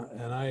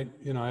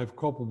 And I have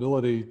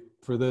culpability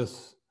for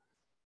this,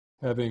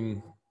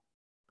 having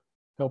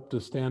helped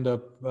to stand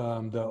up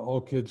the All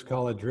Kids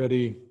College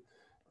Ready.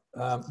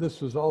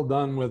 This was all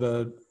done with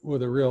a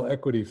real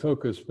equity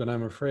focus, but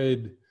I'm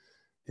afraid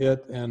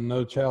it and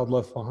No Child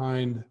Left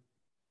Behind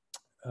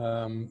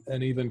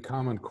and even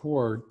Common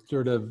Core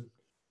sort of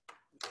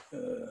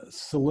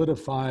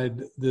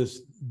solidified this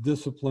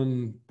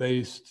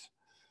discipline-based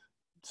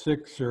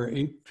 6 or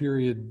 8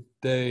 period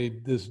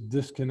day, this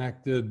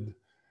disconnected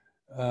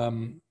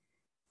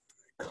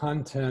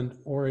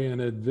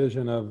content-oriented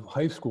vision of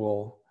high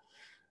school.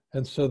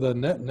 And so the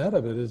net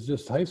of it is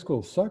just high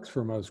school sucks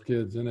for most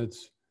kids, and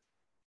it's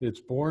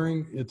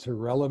boring, it's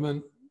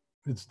irrelevant,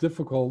 it's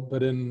difficult,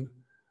 but in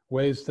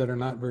ways that are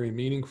not very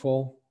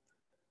meaningful.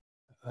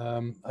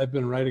 I've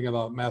been writing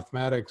about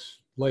mathematics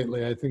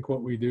lately. I think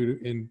what we do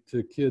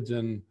to kids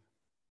in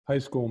high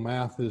school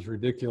math is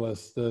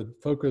ridiculous. The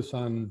focus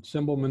on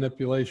symbol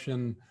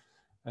manipulation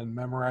and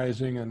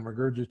memorizing and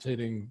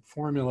regurgitating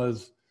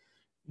formulas,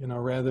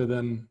 rather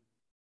than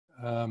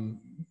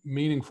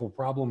meaningful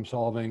problem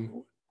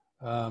solving,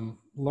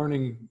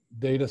 learning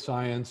data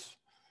science,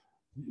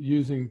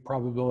 using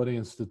probability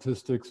and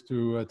statistics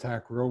to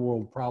attack real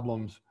world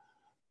problems.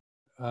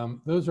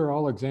 Those are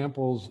all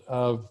examples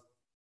of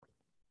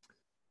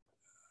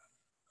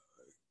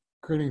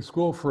creating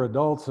school for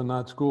adults and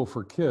not school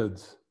for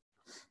kids.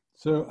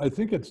 So I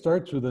think it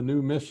starts with a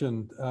new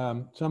mission.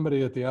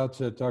 Somebody at the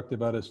outset talked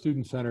about a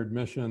student-centered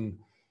mission,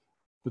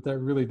 but that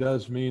really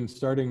does mean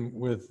starting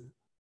with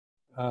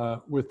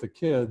the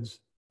kids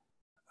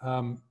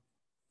and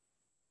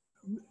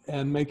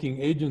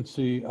making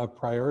agency a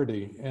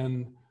priority.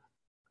 And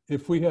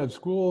if we have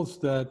schools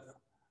that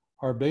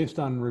are based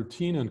on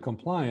routine and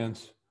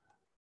compliance,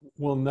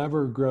 we'll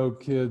never grow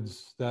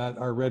kids that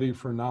are ready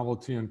for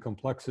novelty and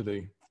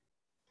complexity.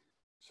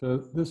 So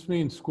this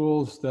means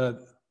schools that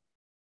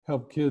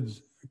help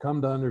kids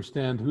come to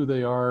understand who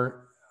they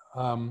are,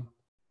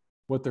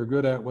 what they're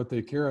good at, what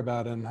they care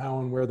about, and how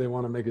and where they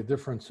want to make a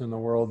difference in the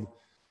world.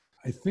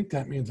 I think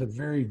that means a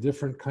very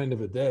different kind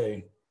of a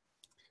day.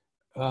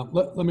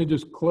 Let me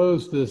just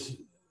close this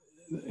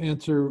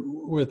answer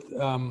with,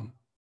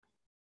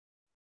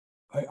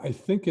 I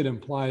think it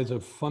implies a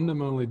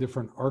fundamentally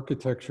different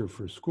architecture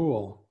for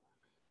school.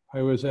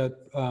 I was at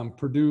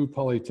Purdue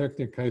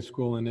Polytechnic High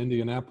School in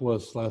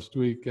Indianapolis last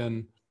week,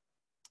 and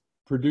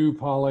Purdue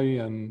Poly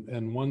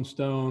and One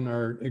Stone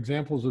are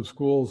examples of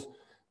schools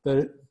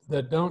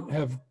that don't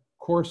have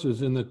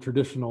courses in the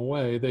traditional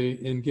way. They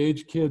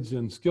engage kids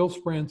in skill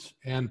sprints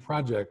and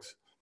projects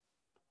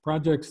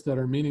that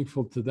are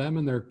meaningful to them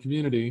and their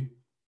community,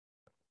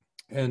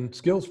 and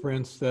skill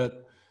sprints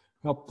that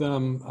help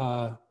them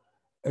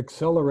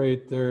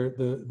accelerate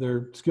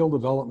their skill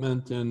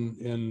development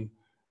in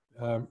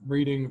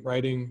reading,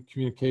 writing,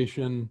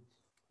 communication,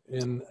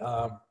 in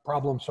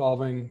problem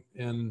solving,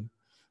 in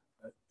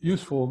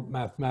useful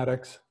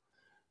mathematics.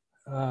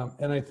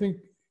 And I think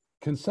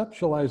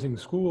conceptualizing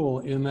school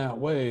in that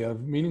way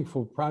of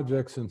meaningful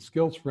projects and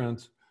skill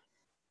sprints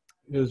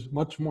is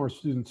much more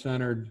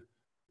student-centered,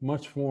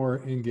 much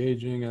more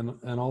engaging, and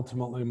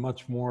ultimately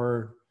much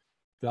more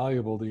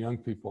valuable to young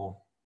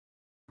people.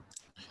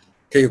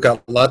 Okay, you've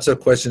got lots of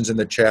questions in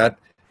the chat.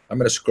 I'm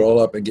going to scroll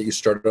up and get you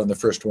started on the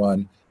first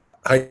one.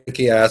 Heike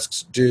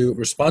asks, do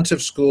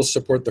responsive schools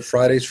support the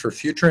Fridays for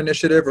Future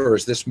initiative, or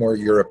is this more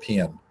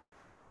European?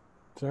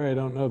 Sorry, I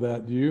don't know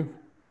that. Do you?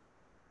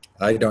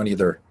 I don't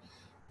either.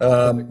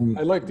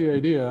 I like the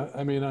idea.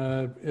 I mean,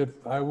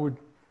 if I would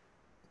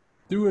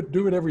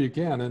do whatever you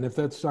can, and if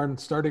that's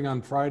starting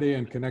on Friday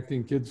and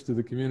connecting kids to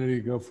the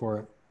community, go for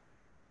it.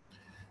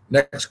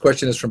 Next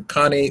question is from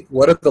Connie.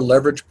 What are the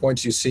leverage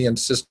points you see in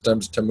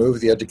systems to move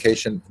the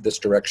education this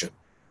direction?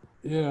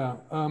 Yeah,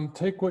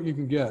 take what you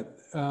can get.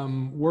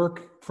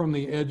 Work from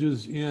the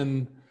edges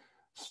in.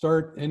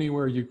 Start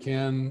anywhere you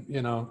can.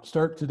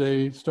 Start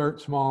today.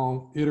 Start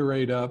small.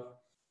 Iterate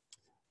up.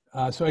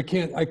 So I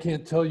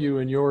can't tell you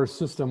in your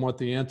system what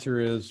the answer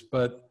is,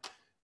 but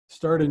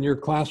start in your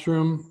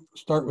classroom.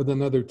 Start with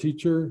another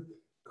teacher.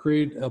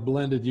 Create a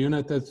blended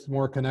unit that's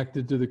more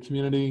connected to the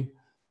community.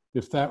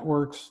 If that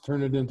works,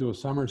 turn it into a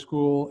summer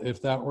school.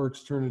 If that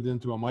works, turn it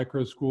into a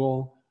micro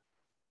school.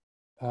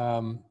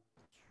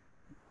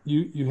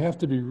 You have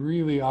to be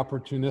really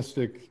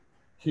opportunistic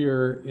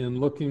here in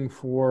looking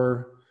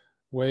for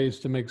ways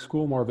to make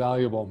school more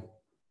valuable.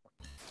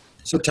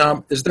 So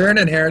Tom, is there an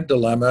inherent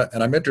dilemma,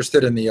 and I'm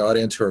interested in the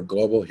audience who are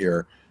global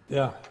here.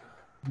 Yeah.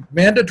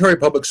 Mandatory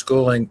public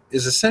schooling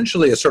is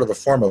essentially a sort of a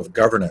form of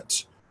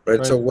governance, right?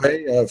 It's a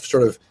way of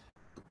sort of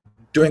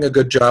doing a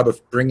good job of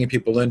bringing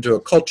people into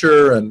a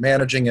culture and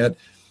managing it.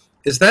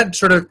 Is that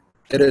sort of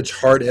at its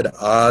heart at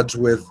odds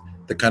with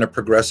the kind of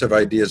progressive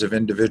ideas of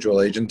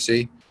individual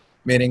agency?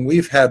 Meaning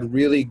we've had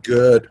really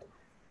good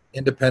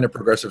independent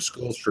progressive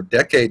schools for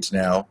decades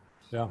now.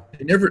 Yeah.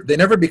 They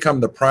never become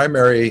the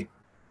primary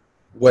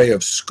way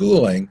of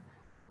schooling.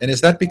 And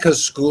is that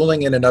because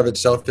schooling in and of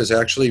itself is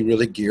actually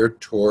really geared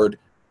toward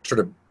sort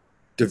of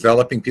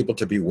developing people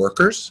to be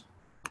workers?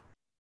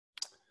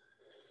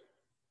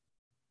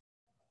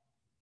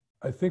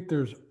 I think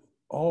there's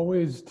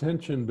always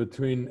tension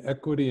between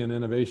equity and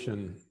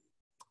innovation.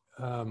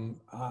 I'm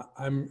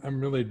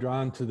really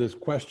drawn to this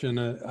question.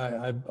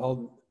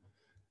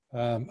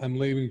 I'm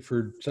leaving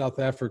for South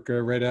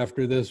Africa right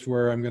after this,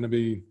 where I'm going to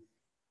be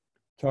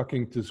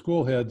talking to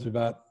school heads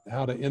about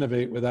how to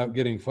innovate without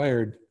getting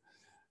fired.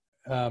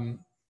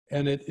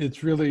 And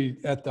it's really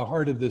at the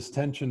heart of this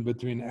tension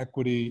between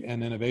equity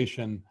and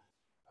innovation.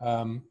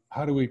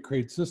 How do we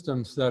create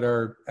systems that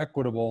are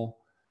equitable,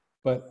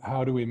 but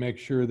how do we make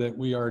sure that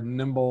we are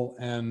nimble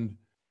and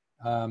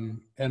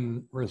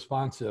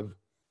responsive?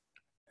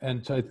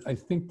 And so I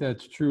think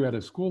that's true at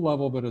a school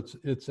level, but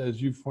it's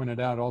as you pointed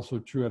out, also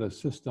true at a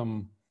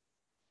system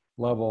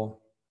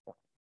level.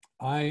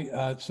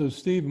 So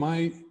Steve,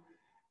 my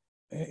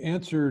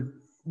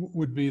answer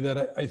would be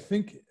that I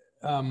think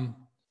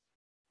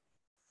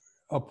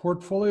a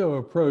portfolio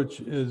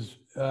approach is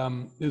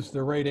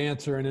the right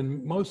answer. And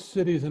in most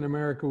cities in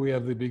America, we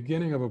have the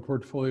beginning of a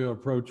portfolio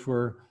approach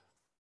where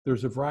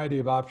there's a variety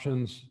of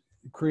options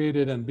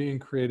created and being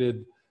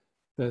created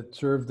that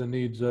serve the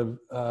needs of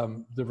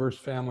diverse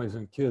families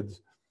and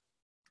kids.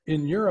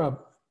 In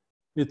Europe,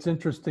 it's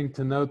interesting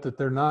to note that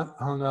they're not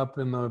hung up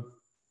in the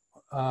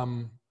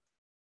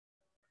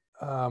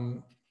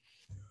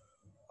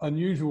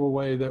unusual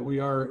way that we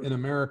are in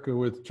America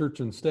with church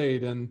and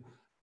state. And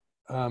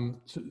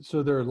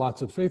so there are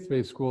lots of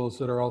faith-based schools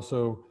that are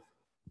also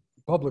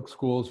public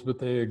schools, but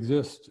they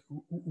exist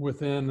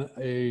within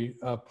a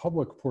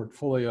public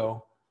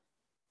portfolio.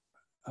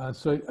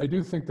 So I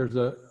do think there's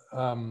a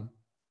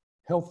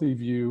healthy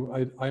view.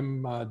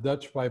 I'm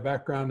Dutch by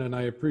background, and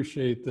I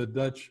appreciate the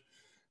Dutch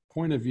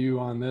point of view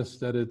on this,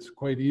 that it's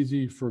quite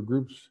easy for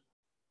groups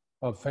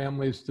of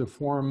families to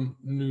form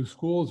new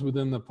schools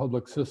within the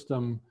public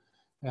system.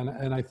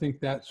 And I think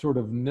that sort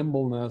of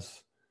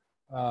nimbleness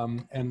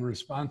and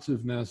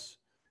responsiveness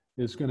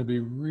is going to be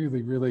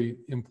really, really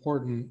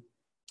important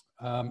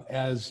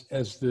as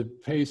the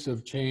pace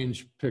of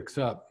change picks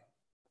up.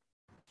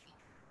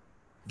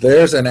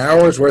 There's an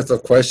hour's worth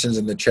of questions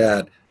in the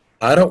chat.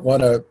 I don't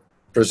want to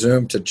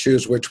presume to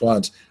choose which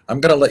ones.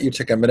 I'm going to let you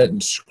take a minute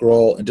and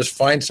scroll and just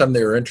find some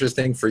that are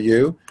interesting for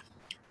you.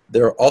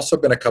 There have also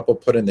been a couple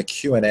put in the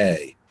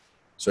Q&A.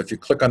 So if you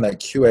click on that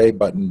QA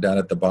button down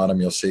at the bottom,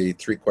 you'll see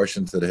 3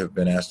 questions that have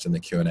been asked in the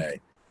Q&A.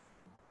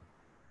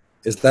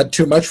 Is that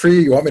too much for you?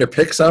 You want me to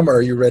pick some, or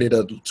are you ready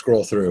to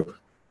scroll through?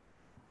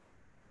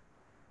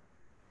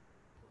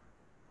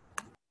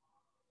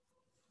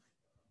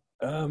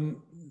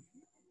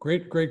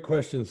 Great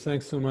questions.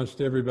 Thanks so much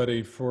to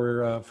everybody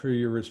for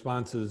your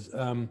responses.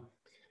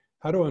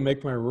 How do I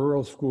make my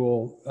rural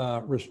school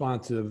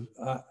responsive?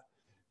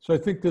 So I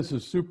think this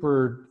is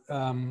super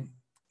an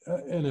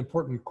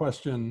important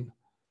question.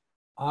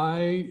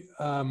 I'd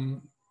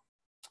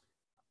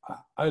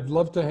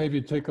love to have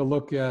you take a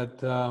look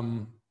at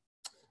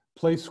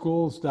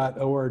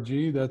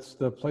playschools.org. That's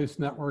the place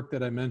network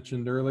that I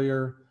mentioned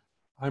earlier.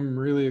 I'm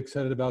really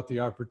excited about the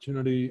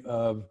opportunity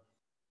of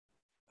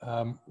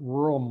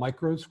rural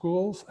micro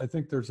schools. I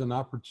think there's an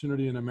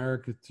opportunity in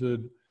America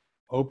to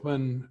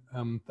open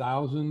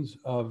thousands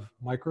of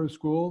micro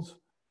schools,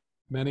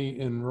 many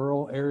in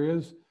rural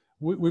areas.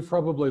 We've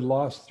probably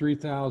lost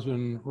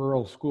 3,000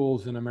 rural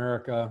schools in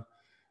America.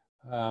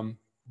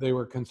 They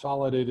were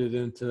consolidated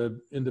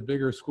into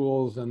bigger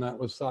schools, and that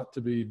was thought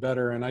to be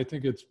better. And I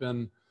think it's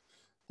been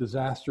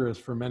disastrous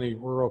for many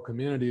rural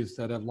communities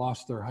that have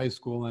lost their high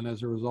school, and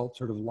as a result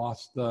sort of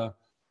lost the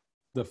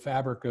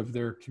fabric of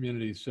their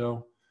community.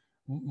 So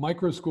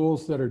micro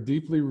schools that are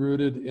deeply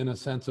rooted in a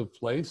sense of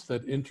place,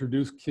 that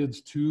introduce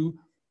kids to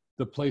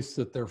the place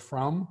that they're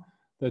from,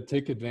 that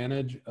take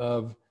advantage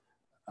of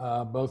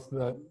both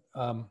the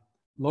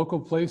local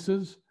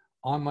places,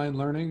 online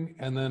learning,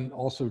 and then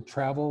also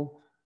travel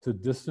to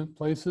distant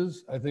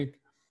places. I think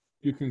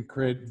you can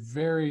create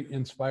very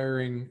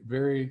inspiring,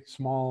 very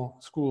small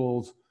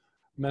schools,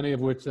 many of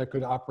which that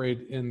could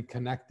operate in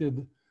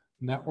connected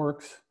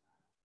networks.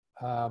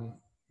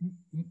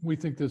 We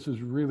think this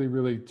is really,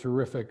 really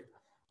terrific.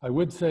 I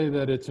would say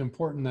that it's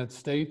important that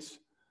states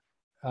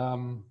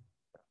have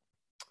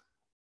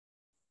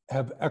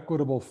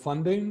equitable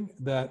funding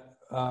that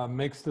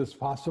makes this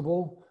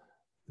possible,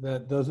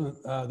 that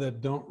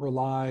don't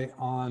rely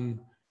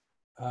on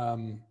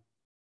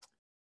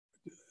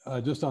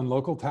just on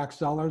local tax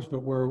dollars,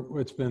 but where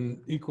it's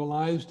been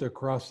equalized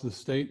across the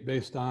state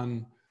based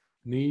on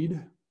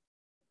need.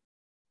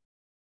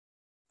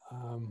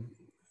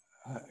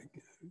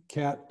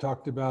 Kat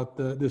talked about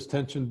this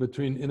tension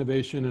between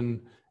innovation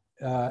and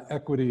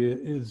equity.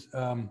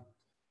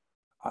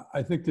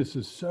 I think this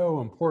is so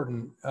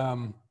important.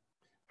 I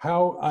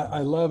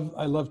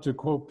love to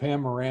quote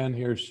Pam Moran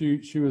here.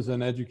 She was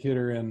an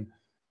educator in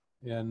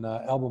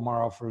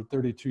Albemarle for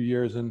 32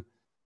 years, and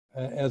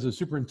as a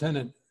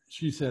superintendent,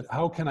 she said,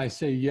 "How can I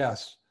say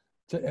yes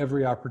to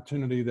every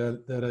opportunity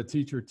that a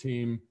teacher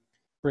team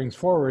brings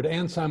forward?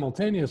 And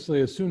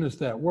simultaneously, as soon as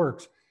that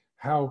works,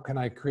 how can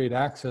I create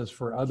access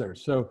for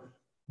others?" So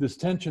this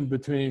tension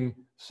between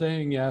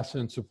saying yes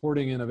and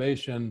supporting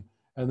innovation,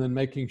 and then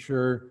making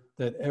sure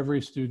that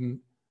every student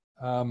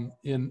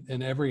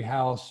in every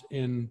house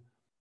in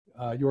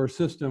your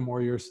system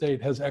or your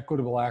state has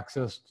equitable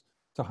access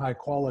to high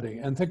quality.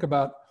 And think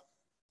about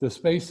the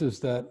spaces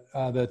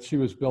that she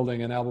was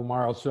building in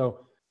Albemarle.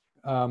 So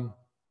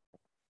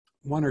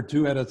one or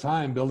two at a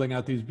time, building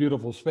out these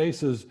beautiful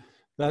spaces,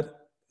 that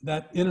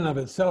in and of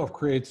itself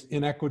creates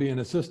inequity in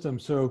a system.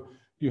 So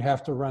you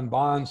have to run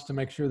bonds to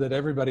make sure that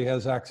everybody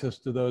has access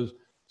to those.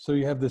 So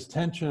you have this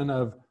tension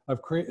of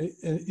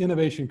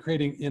innovation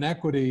creating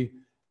inequity,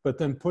 but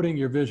then putting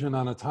your vision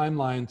on a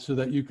timeline so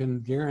that you can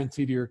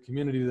guarantee to your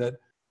community that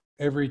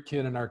every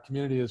kid in our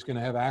community is going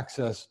to have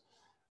access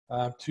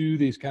to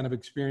these kind of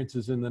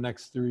experiences in the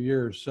next 3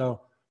 years.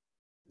 So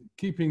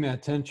keeping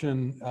that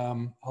tension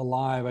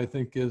alive, I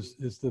think, is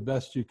the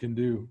best you can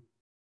do.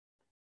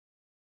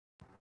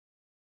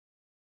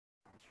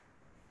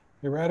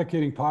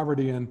 Eradicating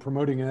poverty and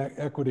promoting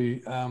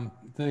equity.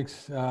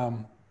 Thanks.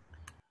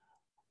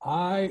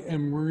 I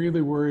am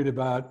really worried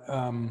about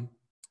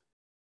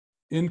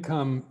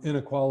income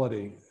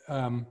inequality.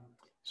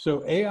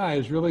 So AI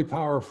is really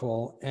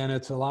powerful, and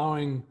it's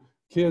allowing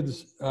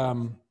kids,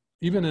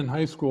 even in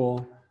high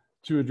school,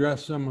 to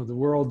address some of the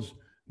world's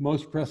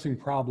most pressing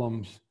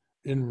problems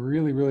in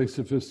really, really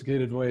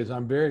sophisticated ways.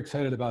 I'm very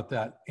excited about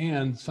that.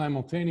 And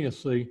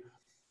simultaneously,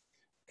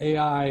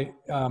 AI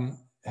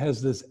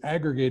has this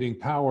aggregating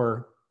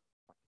power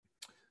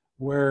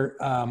where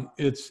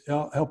it's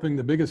helping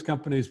the biggest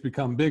companies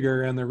become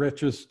bigger and the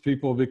richest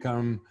people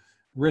become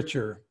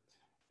richer.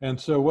 And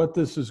so what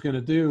this is going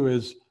to do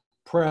is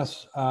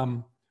press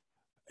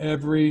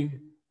every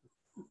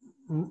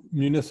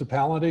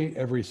municipality,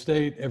 every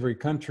state, every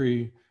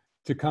country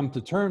to come to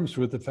terms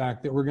with the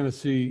fact that we're going to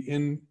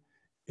see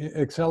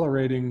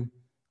accelerating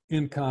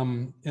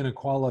income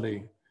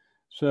inequality.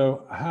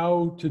 So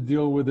how to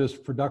deal with this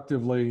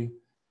productively,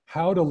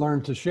 how to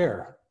learn to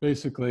share,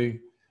 basically,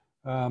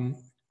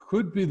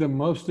 could be the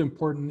most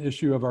important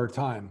issue of our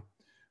time.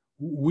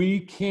 We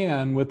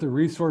can, with the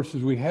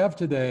resources we have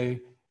today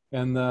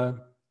and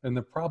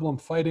the problem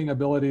fighting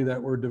ability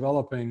that we're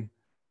developing,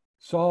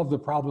 solve the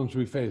problems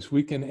we face.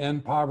 We can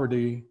end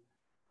poverty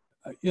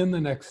in the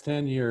next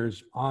 10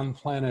 years on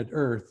planet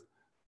Earth,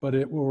 but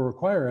it will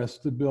require us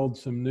to build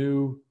some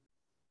new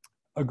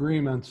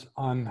agreements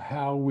on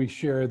how we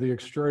share the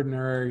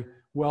extraordinary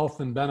wealth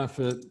and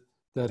benefit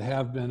that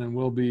have been and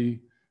will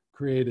be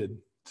created.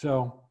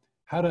 So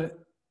how to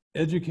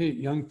educate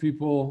young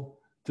people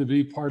to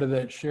be part of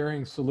that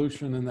sharing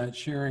solution and that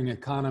sharing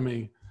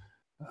economy,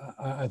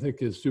 I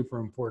think is super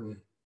important.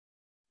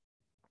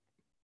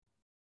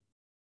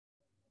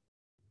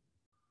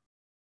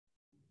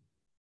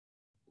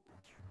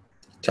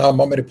 Tom,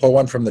 want me to pull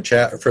one from the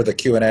chat for the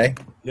Q&A?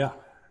 Yeah.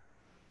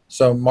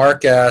 So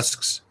Mark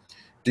asks,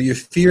 do you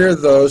fear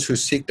those who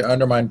seek to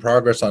undermine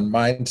progress on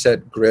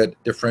mindset,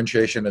 grit,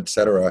 differentiation,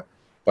 etc.,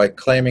 by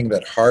claiming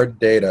that hard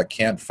data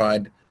can't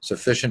find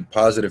sufficient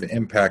positive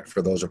impact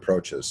for those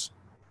approaches?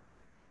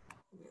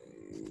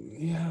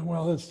 Yeah,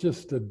 well, it's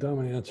just a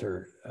dumb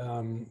answer,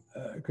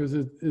 because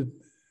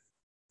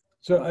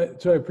so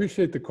I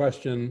appreciate the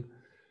question.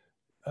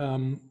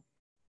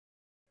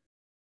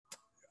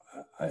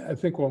 I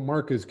think what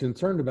Mark is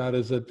concerned about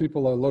is that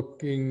people are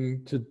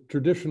looking to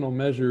traditional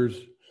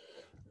measures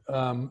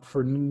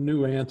for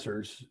new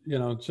answers. You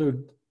know, so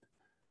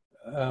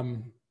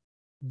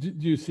do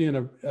you see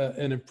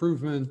an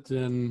improvement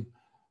in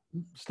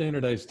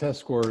standardized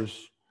test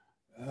scores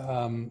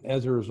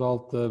as a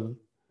result of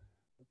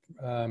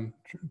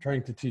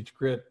trying to teach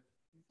grit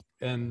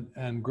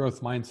and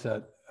growth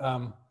mindset?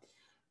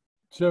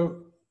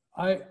 So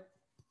I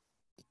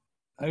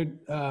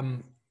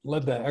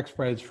led the X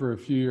Prize for a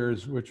few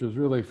years, which was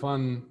really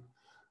fun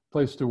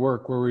place to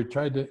work, where we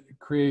tried to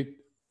create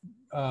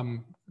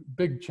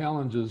big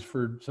challenges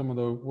for some of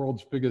the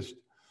world's biggest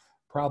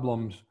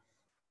problems.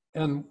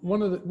 And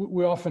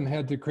we often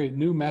had to create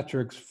new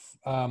metrics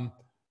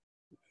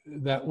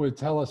that would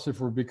tell us if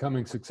we're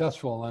becoming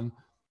successful. And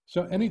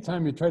so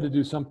anytime you try to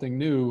do something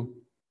new,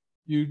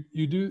 you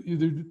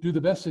do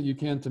the best that you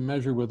can to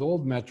measure with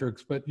old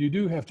metrics, but you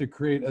do have to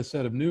create a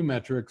set of new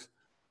metrics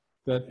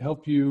that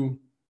help you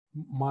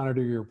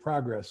monitor your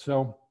progress.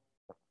 So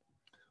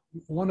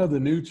one of the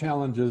new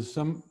challenges,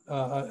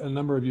 a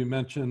number of you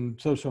mentioned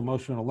social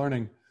emotional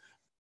learning.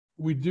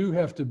 We do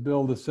have to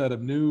build a set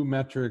of new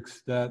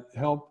metrics that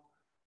help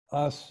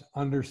us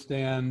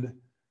understand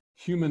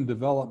human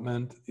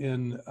development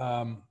in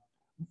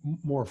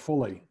more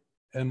fully,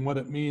 and what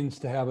it means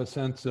to have a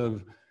sense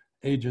of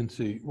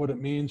agency, what it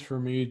means for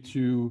me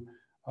to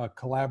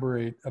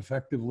collaborate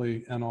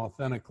effectively and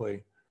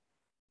authentically.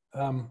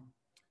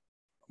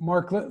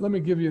 Mark, let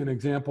me give you an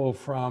example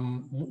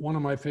from one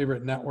of my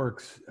favorite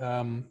networks,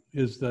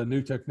 is the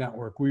New Tech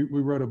Network. We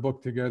wrote a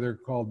book together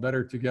called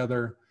Better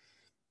Together.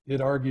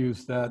 It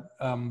argues that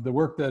the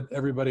work that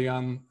everybody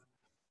on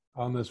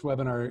this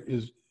webinar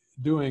is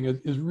doing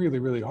is really,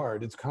 really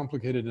hard. It's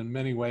complicated in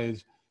many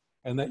ways,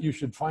 and that you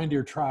should find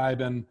your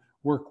tribe and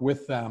work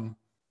with them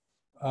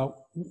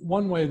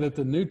One way that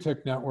the New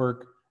Tech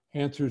Network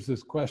answers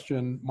this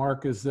question,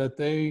 Mark, is that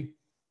they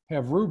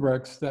have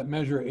rubrics that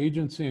measure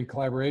agency and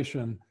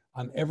collaboration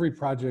on every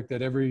project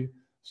that every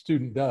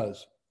student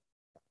does.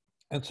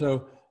 And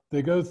so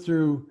they go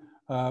through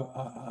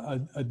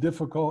a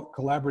difficult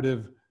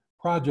collaborative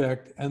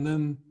project, and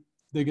then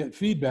they get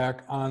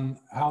feedback on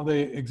how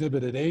they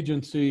exhibited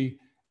agency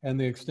and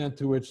the extent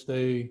to which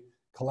they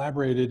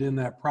collaborated in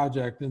that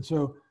project. And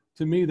so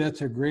to me,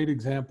 that's a great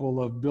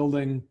example of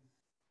building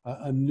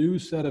a new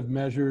set of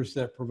measures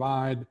that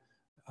provide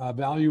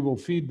valuable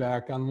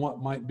feedback on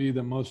what might be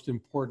the most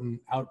important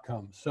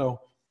outcomes. So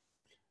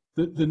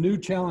the new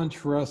challenge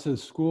for us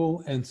as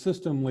school and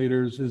system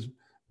leaders is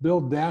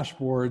build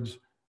dashboards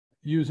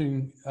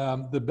using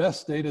the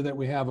best data that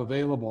we have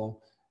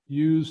available,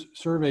 use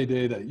survey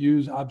data,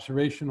 use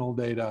observational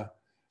data,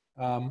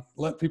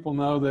 let people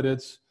know that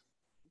it's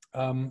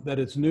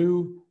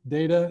new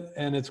data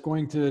and it's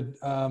going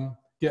to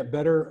get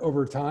better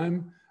over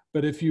time.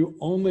 But if you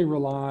only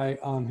rely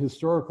on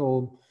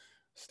historical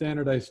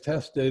standardized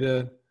test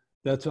data,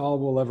 that's all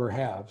we'll ever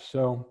have.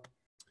 So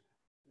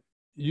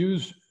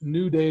use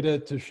new data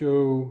to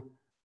show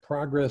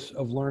progress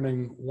of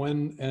learning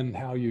when and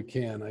how you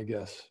can, I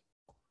guess.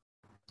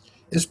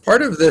 Is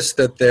part of this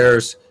that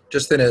there's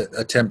just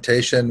a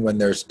temptation when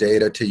there's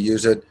data to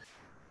use it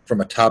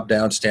from a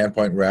top-down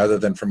standpoint rather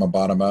than from a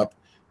bottom-up?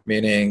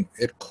 Meaning,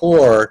 at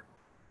core,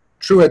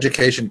 true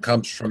education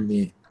comes from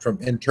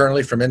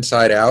internally, from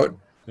inside out.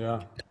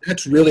 Yeah,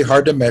 It's really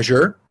hard to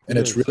measure, and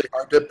it's really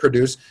hard to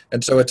produce.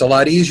 And so it's a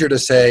lot easier to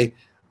say,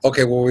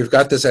 okay, well, we've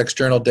got this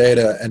external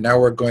data, and now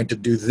we're going to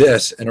do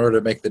this in order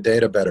to make the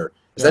data better.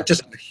 Is that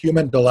just a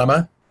human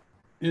dilemma?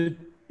 It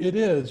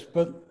is,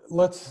 but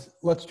let's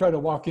try to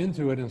walk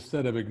into it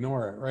instead of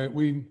ignore it, right?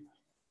 We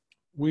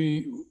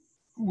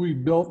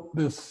built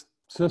this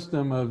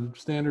system of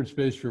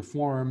standards-based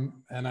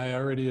reform, and I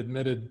already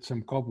admitted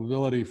some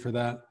culpability for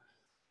that,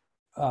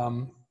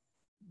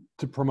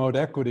 to promote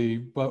equity,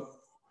 but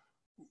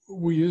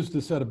we used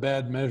a set of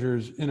bad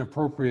measures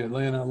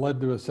inappropriately, and it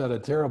led to a set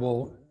of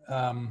terrible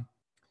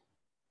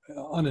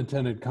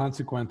unintended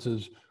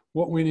consequences.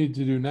 What we need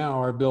to do now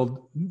are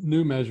build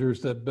new measures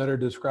that better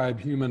describe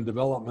human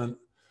development.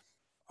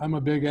 I'm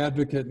a big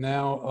advocate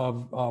now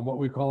of what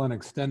we call an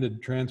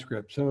extended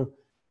transcript. So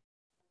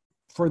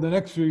for the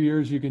next few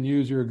years, you can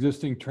use your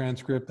existing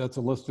transcript. That's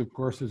a list of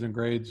courses and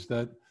grades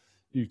that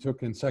you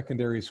took in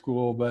secondary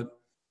school. But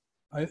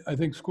I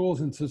think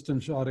schools and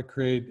systems ought to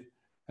create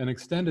an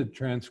extended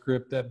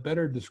transcript that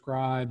better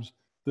describes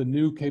the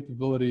new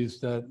capabilities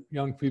that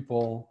young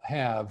people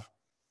have.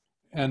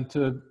 And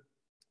to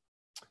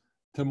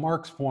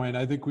Mark's point,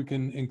 I think we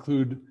can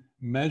include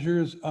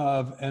measures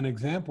of and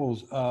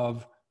examples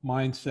of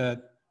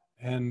mindset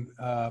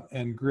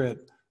and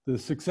grit, the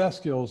success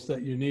skills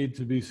that you need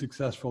to be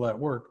successful at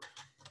work.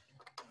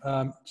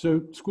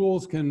 So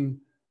schools can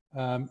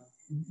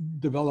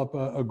develop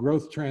a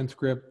growth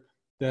transcript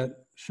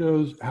that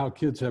shows how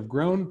kids have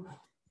grown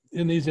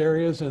in these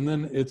areas, and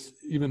then it's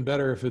even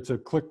better if it's a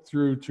click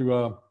through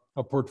to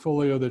a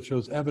portfolio that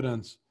shows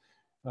evidence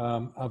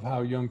of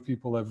how young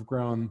people have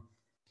grown.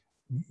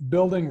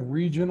 Building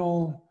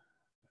regional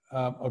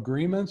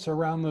agreements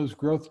around those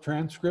growth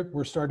transcript.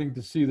 We're starting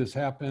to see this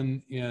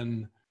happen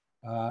in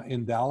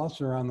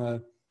Dallas, around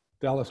the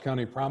Dallas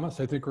County Promise.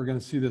 I think we're going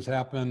to see this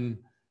happen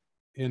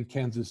in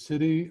Kansas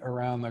City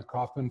around the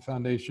Kauffman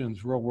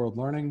Foundation's Real World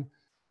Learning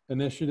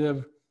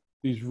Initiative.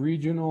 These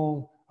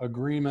regional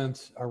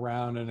agreements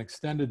around an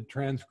extended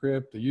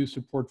transcript, the use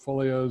of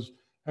portfolios,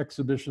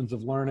 exhibitions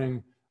of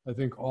learning. I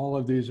think all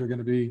of these are going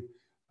to be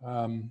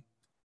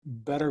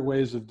better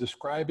ways of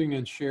describing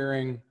and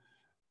sharing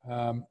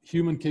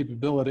human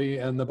capability.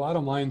 And the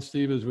bottom line,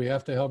 Steve, is we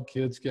have to help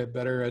kids get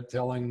better at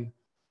telling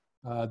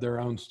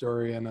their own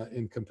story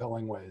in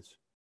compelling ways.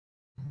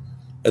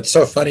 It's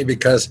so funny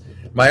because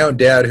my own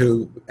dad,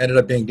 who ended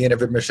up being Dean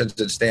of Admissions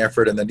at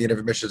Stanford and then Dean of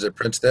Admissions at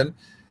Princeton,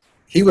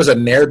 he was a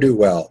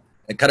ne'er-do-well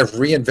and kind of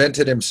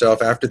reinvented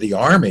himself after the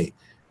Army.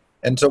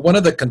 And so one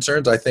of the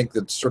concerns I think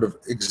that sort of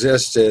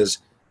exists is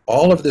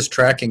all of this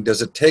tracking,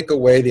 does it take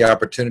away the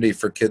opportunity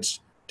for kids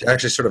to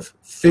actually sort of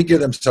figure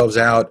themselves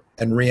out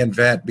and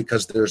reinvent,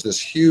 because there's this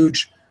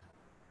huge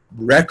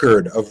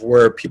record of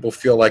where people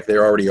feel like they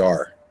already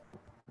are?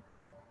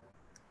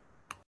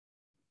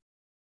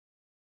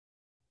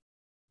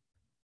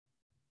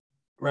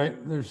 Right,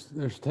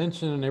 there's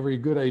tension in every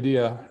good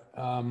idea,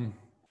 and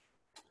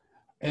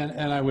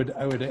I would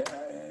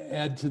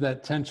add to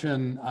that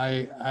tension.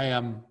 I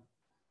am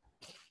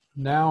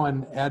now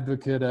an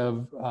advocate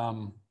of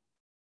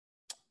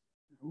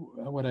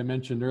what I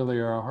mentioned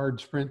earlier, a hard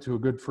sprint to a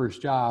good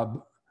first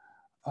job.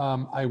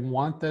 I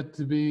want that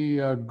to be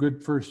a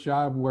good first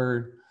job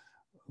where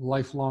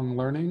lifelong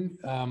learning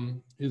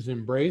is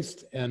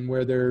embraced, and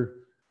where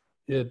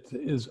it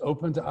is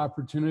open to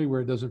opportunity,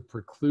 where it doesn't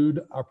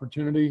preclude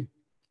opportunity.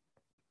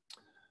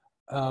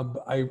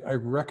 I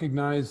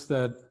recognize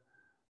that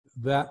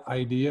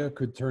idea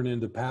could turn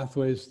into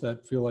pathways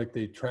that feel like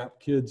they trap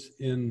kids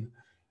in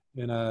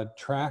a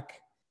track.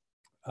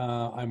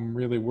 I'm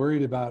really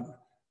worried about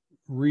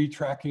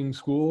retracking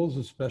schools,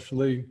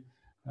 especially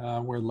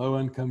where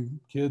low-income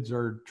kids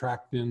are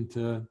tracked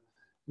into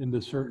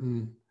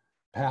certain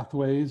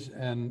pathways,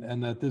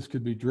 and that this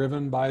could be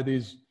driven by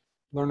these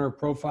learner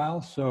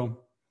profiles. So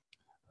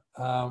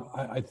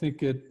I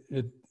think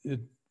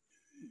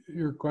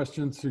your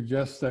question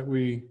suggests that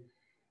we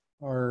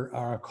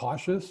are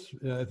cautious.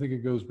 I think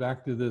it goes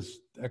back to this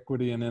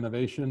equity and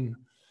innovation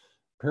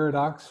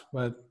paradox,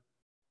 but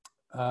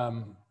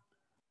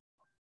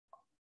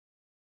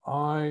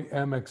I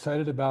am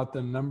excited about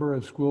the number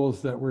of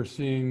schools that we're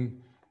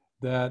seeing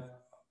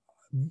that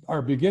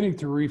are beginning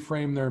to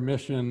reframe their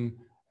mission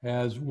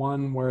as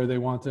one where they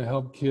want to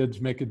help kids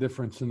make a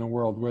difference in the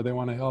world, where they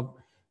want to help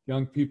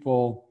young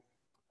people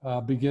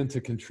begin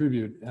to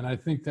contribute. And I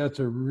think that's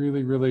a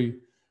really, really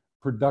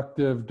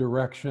productive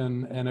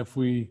direction. And if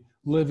we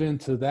live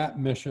into that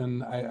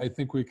mission, I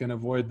think we can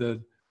avoid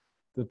the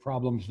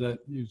problems that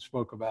you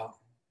spoke about.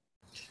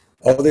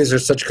 Oh, these are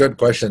such good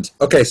questions.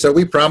 Okay, so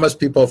we promised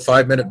people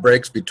 5-minute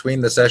breaks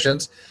between the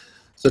sessions.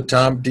 So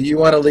Tom, do you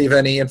want to leave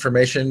any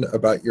information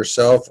about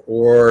yourself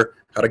or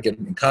how to get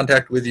in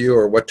contact with you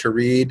or what to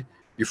read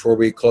before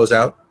we close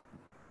out?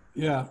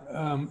 Yeah,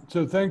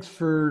 so thanks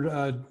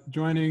for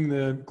joining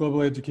the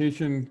Global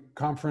Education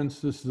Conference.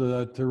 This is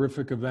a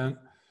terrific event.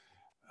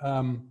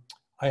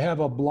 I have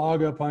a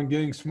blog up on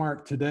Getting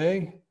Smart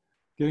today,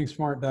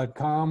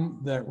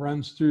 gettingsmart.com, that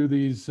runs through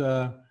these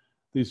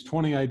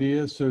 20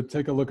 ideas, so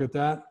take a look at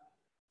that.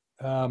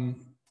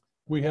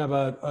 We have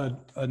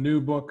a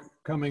new book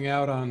coming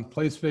out on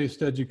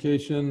place-based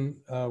education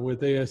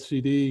with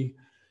ASCD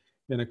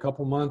in a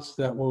couple months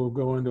that will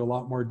go into a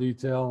lot more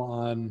detail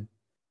on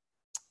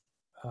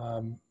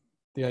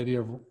the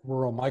idea of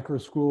rural micro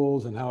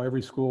schools and how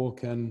every school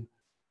can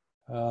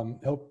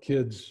help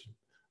kids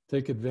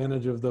take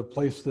advantage of the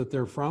place that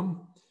they're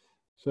from.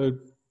 So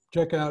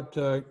check out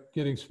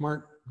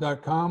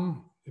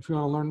gettingsmart.com. If you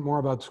want to learn more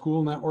about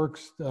school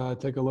networks,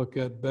 take a look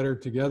at Better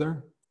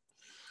Together.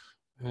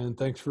 And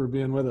thanks for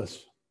being with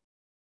us.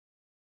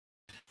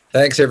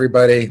 Thanks,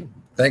 everybody.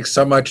 Thanks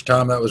so much,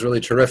 Tom. That was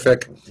really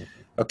terrific.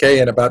 Okay,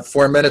 in about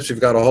 4 minutes,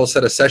 we've got a whole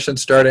set of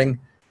sessions starting.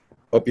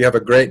 Hope you have a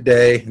great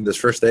day in this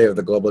first day of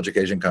the Global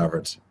Education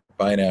Conference.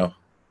 Bye now.